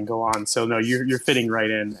go on and go on. So no, you're fitting right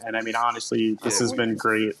in. And I mean, honestly, this Yeah, has we been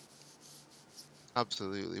great.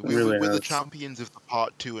 absolutely. It really We're the has. champions of the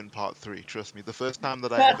part two and part three. Trust me. The first time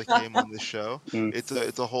that I ever came on this show, Mm.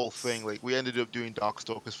 it's a whole thing. Like we ended up doing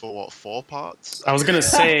Darkstalkers for what, 4 parts? I was gonna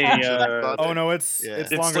say, Once we Oh started. no, it's Yeah.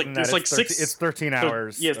 longer than that. it's It's like 13. It's 13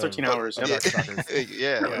 hours yeah, it's 13 Oh, hours. of Yep. Darkstalkers.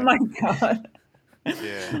 yeah. Oh Yeah. my God.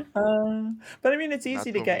 Yeah. But I mean, it's And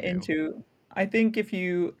easy that's to when we get knew. into. I think if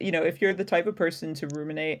if you're the type of person to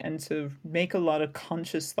ruminate and to make a lot of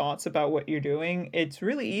conscious thoughts about what you're doing, it's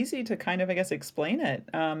really easy to kind of, I guess, explain it.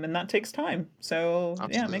 And that takes time. So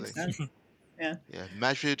yeah, it makes Absolutely. sense. Yeah. Yeah,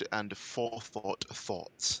 measured and forethought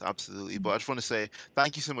thoughts. Absolutely. But I just want to say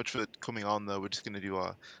thank you so much for coming on, though. We're just going to do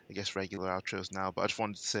our, I guess, regular outros now. But I just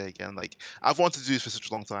wanted to say again, like, I've wanted to do this for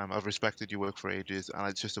such a long time. I've respected your work for ages, and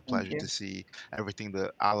it's just a Thank pleasure you. to see everything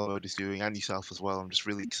that Alod is doing and yourself as well. I'm just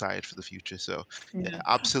really excited for the future. So, yeah, Yeah.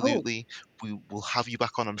 Oh, absolutely. We will have you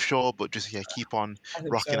back on, I'm sure. But just, yeah, keep on I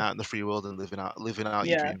hope rocking so. out in the free world and living out your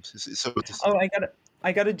Yeah. dreams. It's so good to see. Oh,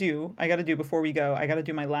 I gotta do before we go. I gotta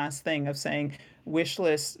do my last thing of saying wish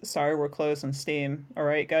list. Sorry, we're closed on Steam. All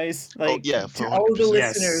right, guys. Oh, Like yeah, to for all the 100%.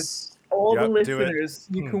 listeners, Yes. all the Yep. Do it. listeners,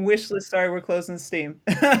 you Hmm. can wish list. Sorry, we're closed on Steam.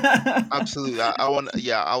 Absolutely, I want.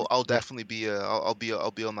 Yeah, I'll Yep. definitely be. I'll be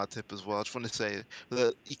on that tip as well. I just want to say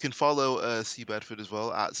that you can follow C Bedford as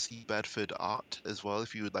well at C Bedford Art as well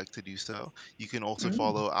if you would like to do so. You can also Mm,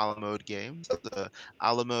 follow Alamode Games at the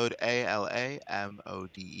Alamode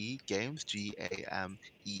Games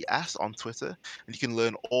GAMES on Twitter, and you can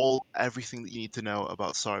learn everything that you need to know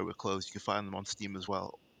about Sorry We're Closed. You can find them on Steam as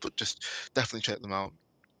well. But just definitely check them out,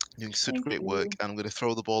 doing such thank great work. you. And I'm going to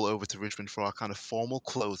throw the ball over to Richmond for our kind of formal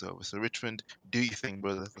close over. So, Richmond, do your thing,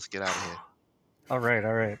 brother. Let's get out of here. All right,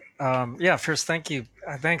 all right. Yeah, first, thank you.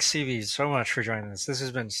 Thanks, CB, so much for joining us. This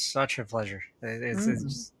has been such a pleasure. Mm.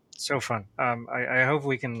 It's so fun. I hope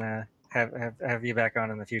we can have you back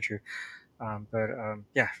on in the future.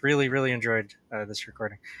 Yeah, really, really enjoyed this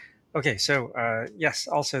recording. Okay, so yes,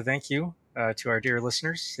 also thank you to our dear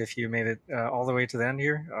listeners if you made it all the way to the end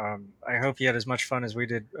here. I hope you had as much fun as we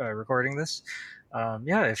did recording this.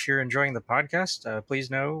 Yeah, if you're enjoying the podcast,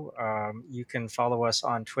 please know you can follow us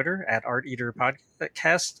on Twitter at Art Eater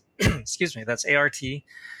Podcast. Excuse me, that's EATER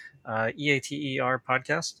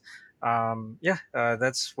podcast.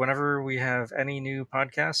 That's whenever we have any new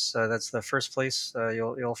podcasts. That's the first place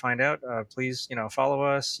you'll find out. Please, follow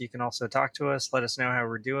us. You can also talk to us. Let us know how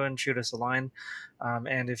we're doing. Shoot us a line.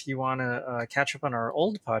 And if you want to catch up on our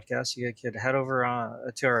old podcasts, you could head over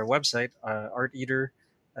to our website, Art Eater.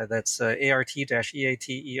 That's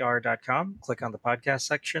art-eater.com. Click on the podcast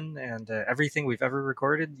section, and everything we've ever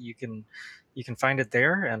recorded, you can find it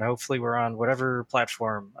there, and hopefully we're on whatever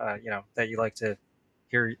platform that you like to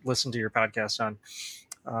listen to your podcast on.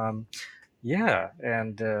 um, yeah,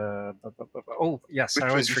 and oh yes, I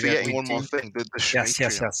Richmond, always you're forget forgetting we one more do. thing, the Yes,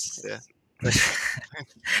 yes, Patreon. yes. Yeah.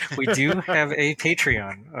 We do have a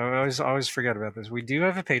Patreon. I always forget about this. We do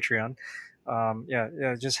have a Patreon.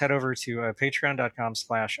 Yeah, just head over to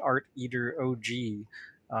patreon.com/arteaterog.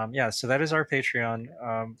 Yeah, so that is our Patreon.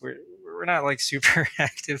 We're not like super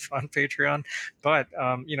active on Patreon, but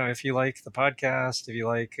if you like the podcast, if you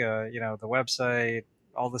like the website,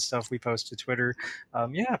 all the stuff we post to Twitter,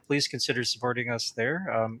 yeah, please consider supporting us there.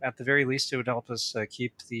 At the very least, it would help us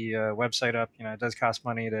keep the website up. It does cost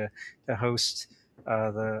money to host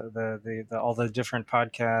the all the different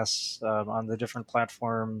podcasts on the different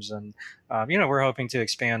platforms, and we're hoping to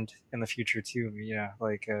expand in the future too. Yeah,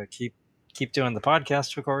 like keep doing the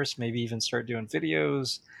podcast, of course. Maybe even start doing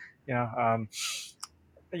videos. You know, um,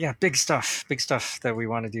 yeah, big stuff that we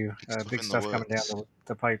want to do. Big stuff Big in the stuff coming down works.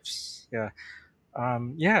 the pipes. Yeah.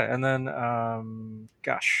 Yeah, and then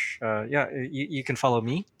yeah, you can follow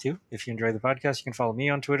me too if you enjoy the podcast. You can follow me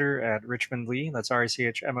on Twitter at Richmond Lee. That's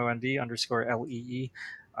RICHMOND_LEE.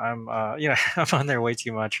 I'm on there way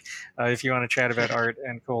too much. If you want to chat about art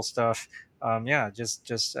and cool stuff, yeah,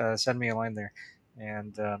 just send me a line there.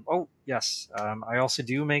 And oh yes, I also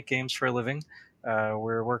do make games for a living.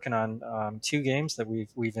 We're working on two games that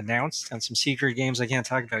we've announced, and some secret games I can't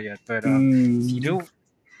talk about yet. But if you Mm. do,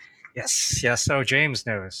 yes, yes. Oh, James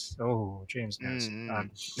knows. Oh, James knows. Mm.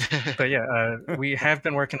 But yeah, we have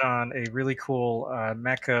been working on a really cool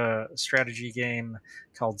mecha strategy game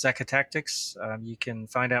called Zeka Tactics. You can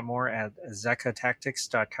find out more at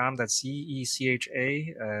zekatactics.com. That's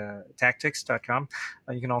Zecha tactics.com.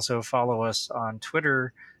 You can also follow us on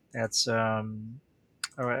Twitter. That's all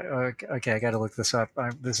right. Okay, I got to look this up.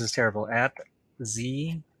 This is terrible. At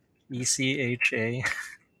Zecha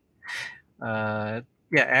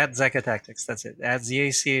yeah, at Zeka Tactics. That's it. At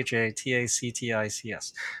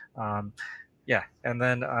ZACHATACTICS. Um, yeah, and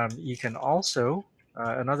then you can also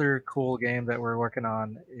another cool game that we're working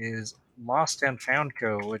on is Lost and Found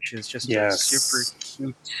Co., which is just a super Yes.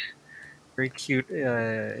 cute, very cute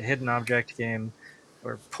hidden object game.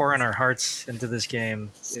 We're pouring our hearts into this game.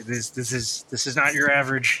 This is not your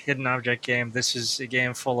average hidden object game. This is a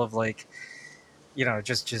game full of like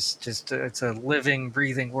just it's a living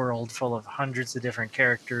breathing world full of hundreds of different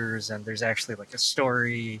characters, and there's actually like a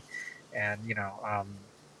story. And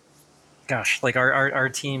gosh, like our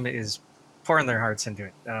team is pouring their hearts into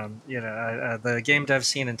it. The game dev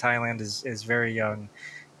scene in Thailand is very young,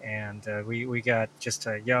 and we got just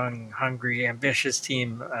a young, hungry, ambitious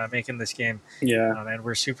team making this game. Yeah. And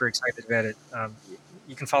we're super excited about it.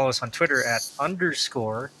 You can follow us on Twitter at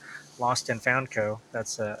underscore Lost and Found Co.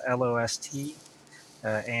 That's LOST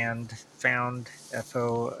and found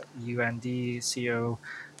FOUNDCO.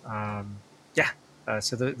 Yeah.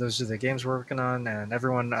 So those are the games we're working on, and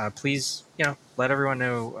everyone, please, let everyone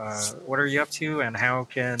know what are you up to and how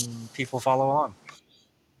can people follow along.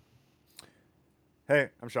 Hey,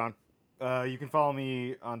 I'm Sean. You can follow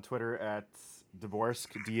me on Twitter at Daborsk,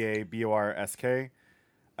 DABORSK.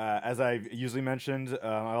 As I've usually mentioned,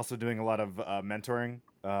 I'm also doing a lot of mentoring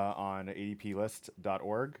on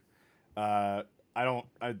adplist.org. Uh,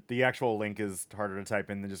 the actual link is harder to type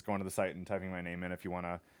in than just going to the site and typing my name in if you want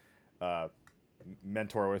to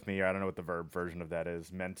mentor with me. I don't know what the verb version of that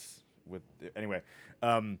is. Anyway.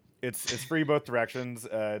 It's free both directions.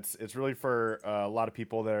 It's really for a lot of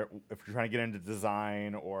people that if you're trying to get into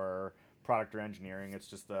design or product or engineering, it's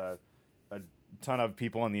just a ton of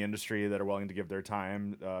people in the industry that are willing to give their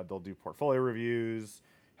time. They'll do portfolio reviews,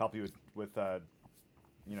 help you with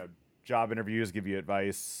job interviews, give you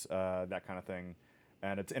advice, that kind of thing.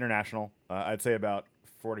 and it's international. I'd say about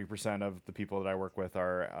 40% of the people that I work with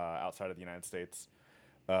are outside of the United States.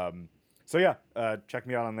 So yeah, check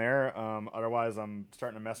me out on there. Otherwise, I'm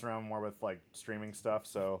starting to mess around more with like streaming stuff.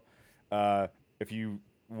 So if you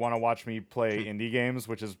want to watch me play indie games,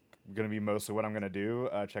 which is going to be mostly what I'm going to do,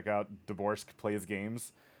 check out Deborsk Plays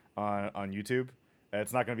Games on YouTube.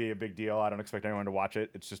 It's not going to be a big deal. I don't expect anyone to watch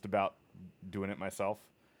it. It's just about doing it myself.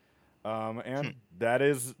 And that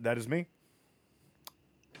is me.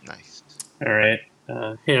 Nice. All right.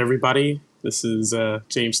 Hey, everybody. This is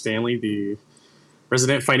James Stanley, the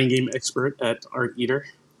resident fighting game expert at Art Eater.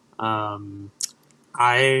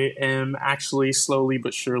 I am actually slowly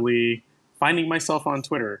but surely finding myself on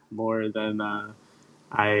Twitter more than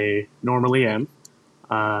I normally am.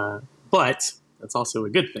 But that's also a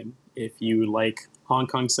good thing. If you like Hong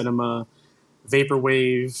Kong cinema,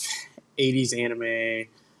 vaporwave, 80s anime,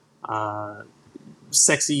 uh,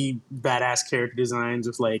 sexy, badass character designs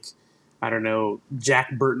with like, I don't know,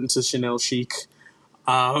 Jack Burton to Chanel Chic.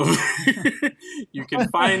 Um, you can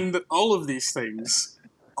find all of these things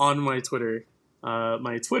on my Twitter.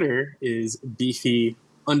 My Twitter is beefy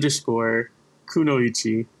underscore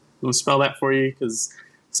kunoichi. I'm going to spell that for you because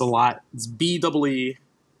it's a lot. It's BEEFY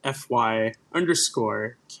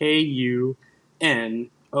underscore KUNOICHI.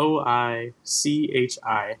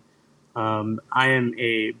 I am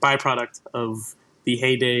a byproduct of the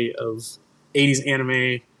heyday of 80s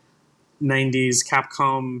anime, 90s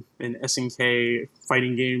Capcom and SNK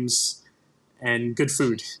fighting games, and good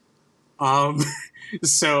food. Um,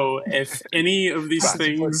 so if any of these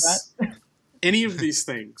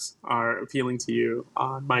things are appealing to you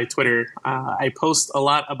on my Twitter, I post a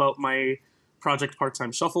lot about my project Part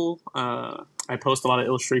Time Shuffle. I post a lot of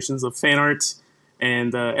illustrations of fan art,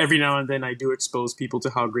 and every now and then I do expose people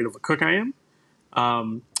to how great of a cook I am.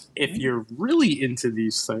 If you're really into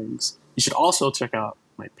these things, you should also check out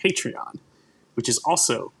my Patreon, which is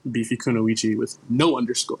also Beefy Kunoichi with no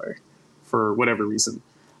underscore for whatever reason.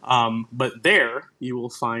 But there you will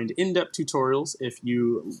find in-depth tutorials if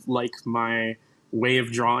you like my way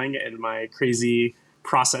of drawing and my crazy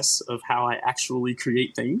process of how I actually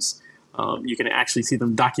create things. You can actually see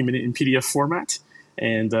them documented in PDF format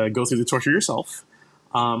and go through the torture yourself.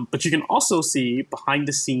 But you can also see behind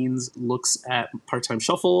the scenes looks at Part Time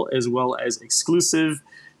Shuffle as well as exclusive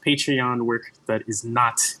Patreon work that is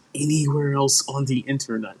not anywhere else on the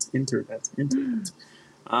internet.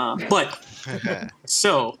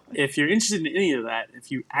 So if you're interested in any of that, if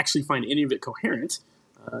you actually find any of it coherent,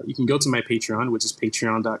 you can go to my Patreon, which is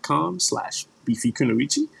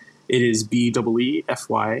patreon.com/beefykunoichi. It is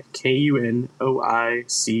BEEFYKUNOICHI.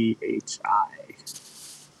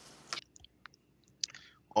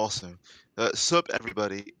 Awesome. Sup,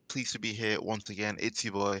 everybody. Pleased to be here once again. It's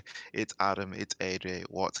your boy, it's Adam, it's AJ.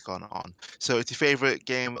 What's going on? So, it's your favorite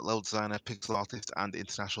game, level designer, pixel artist, and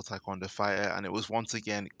international taekwondo fighter. And it was once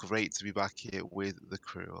again great to be back here with the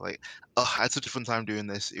crew. I had such a fun time doing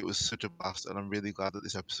this. It was such a blast, and I'm really glad that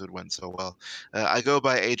this episode went so well. I go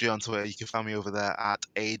by AJ on Twitter. You can find me over there at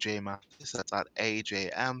AJ Mattis. That's at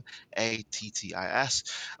AJMATTIS. I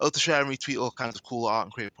love to share and retweet all kinds of cool art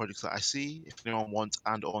and creative projects that I see. If anyone wants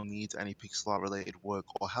and or needs any pixel art related work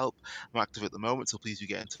or help, I'm active at the moment, so please do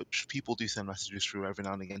get in touch. People do send messages through every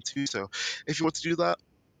now and again too, so if you want to do that,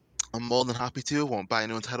 I'm more than happy to. Won't bite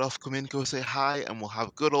anyone's head off. Come in, go say hi, and we'll have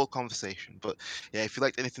a good old conversation. But yeah, if you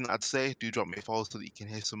liked anything that I'd say, do drop me a follow so that you can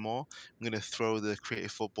hear some more. I'm going to throw the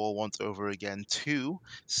creative football once over again to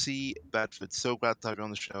C. Bedford. So glad to have you on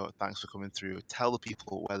the show. Thanks for coming through. Tell the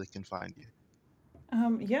people where they can find you.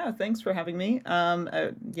 Yeah, thanks for having me.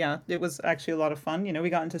 Yeah, it was actually a lot of fun. We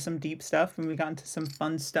got into some deep stuff and we got into some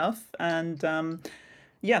fun stuff. And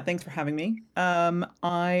yeah, thanks for having me.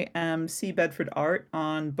 I am C. Bedford Art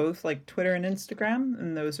on both like Twitter and Instagram,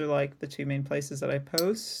 and those are like the two main places that I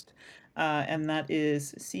post. And that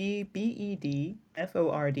is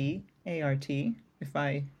CBEDFORDART, if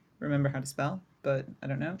I remember how to spell, but I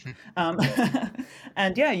don't know. Um,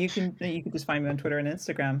 and yeah, you can just find me on Twitter and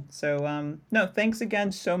Instagram. So no, thanks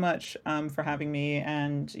again so much for having me.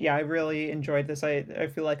 And yeah, I really enjoyed this. I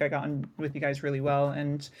feel like I got on with you guys really well.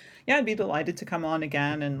 And yeah, I'd be delighted to come on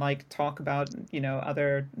again and like talk about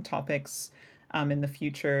other topics in the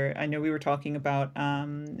future. I know we were talking about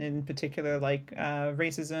in particular like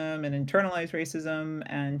racism and internalized racism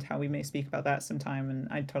and how we may speak about that sometime. And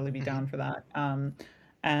I'd totally be down for that.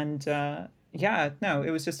 And yeah, no, it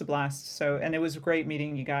was just a blast. So, and it was great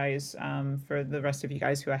meeting you guys. For the rest of you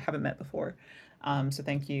guys who I haven't met before. So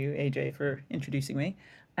thank you, AJ, for introducing me.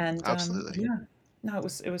 And Absolutely. yeah, no,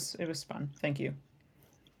 it was fun. Thank you.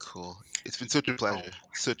 Cool. It's been such a pleasure.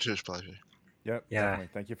 Such a pleasure. Yep, Yeah. definitely.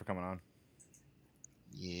 Thank you for coming on.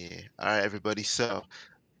 Yeah. All right, everybody. So,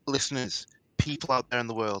 listeners, people out there in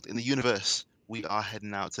the world, in the universe, we are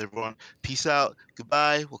heading out. So, everyone, peace out.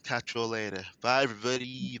 Goodbye. We'll catch you all later. Bye,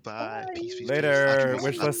 everybody. Bye. Bye. Peace, peace, peace. Later. Outro Wish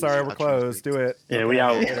music. lists Outro music. are Outro music. closed. Do it. Yeah, Okay. we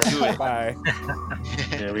out. Later. Do it. Bye.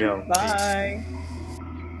 Yeah, we out. Peace. Bye.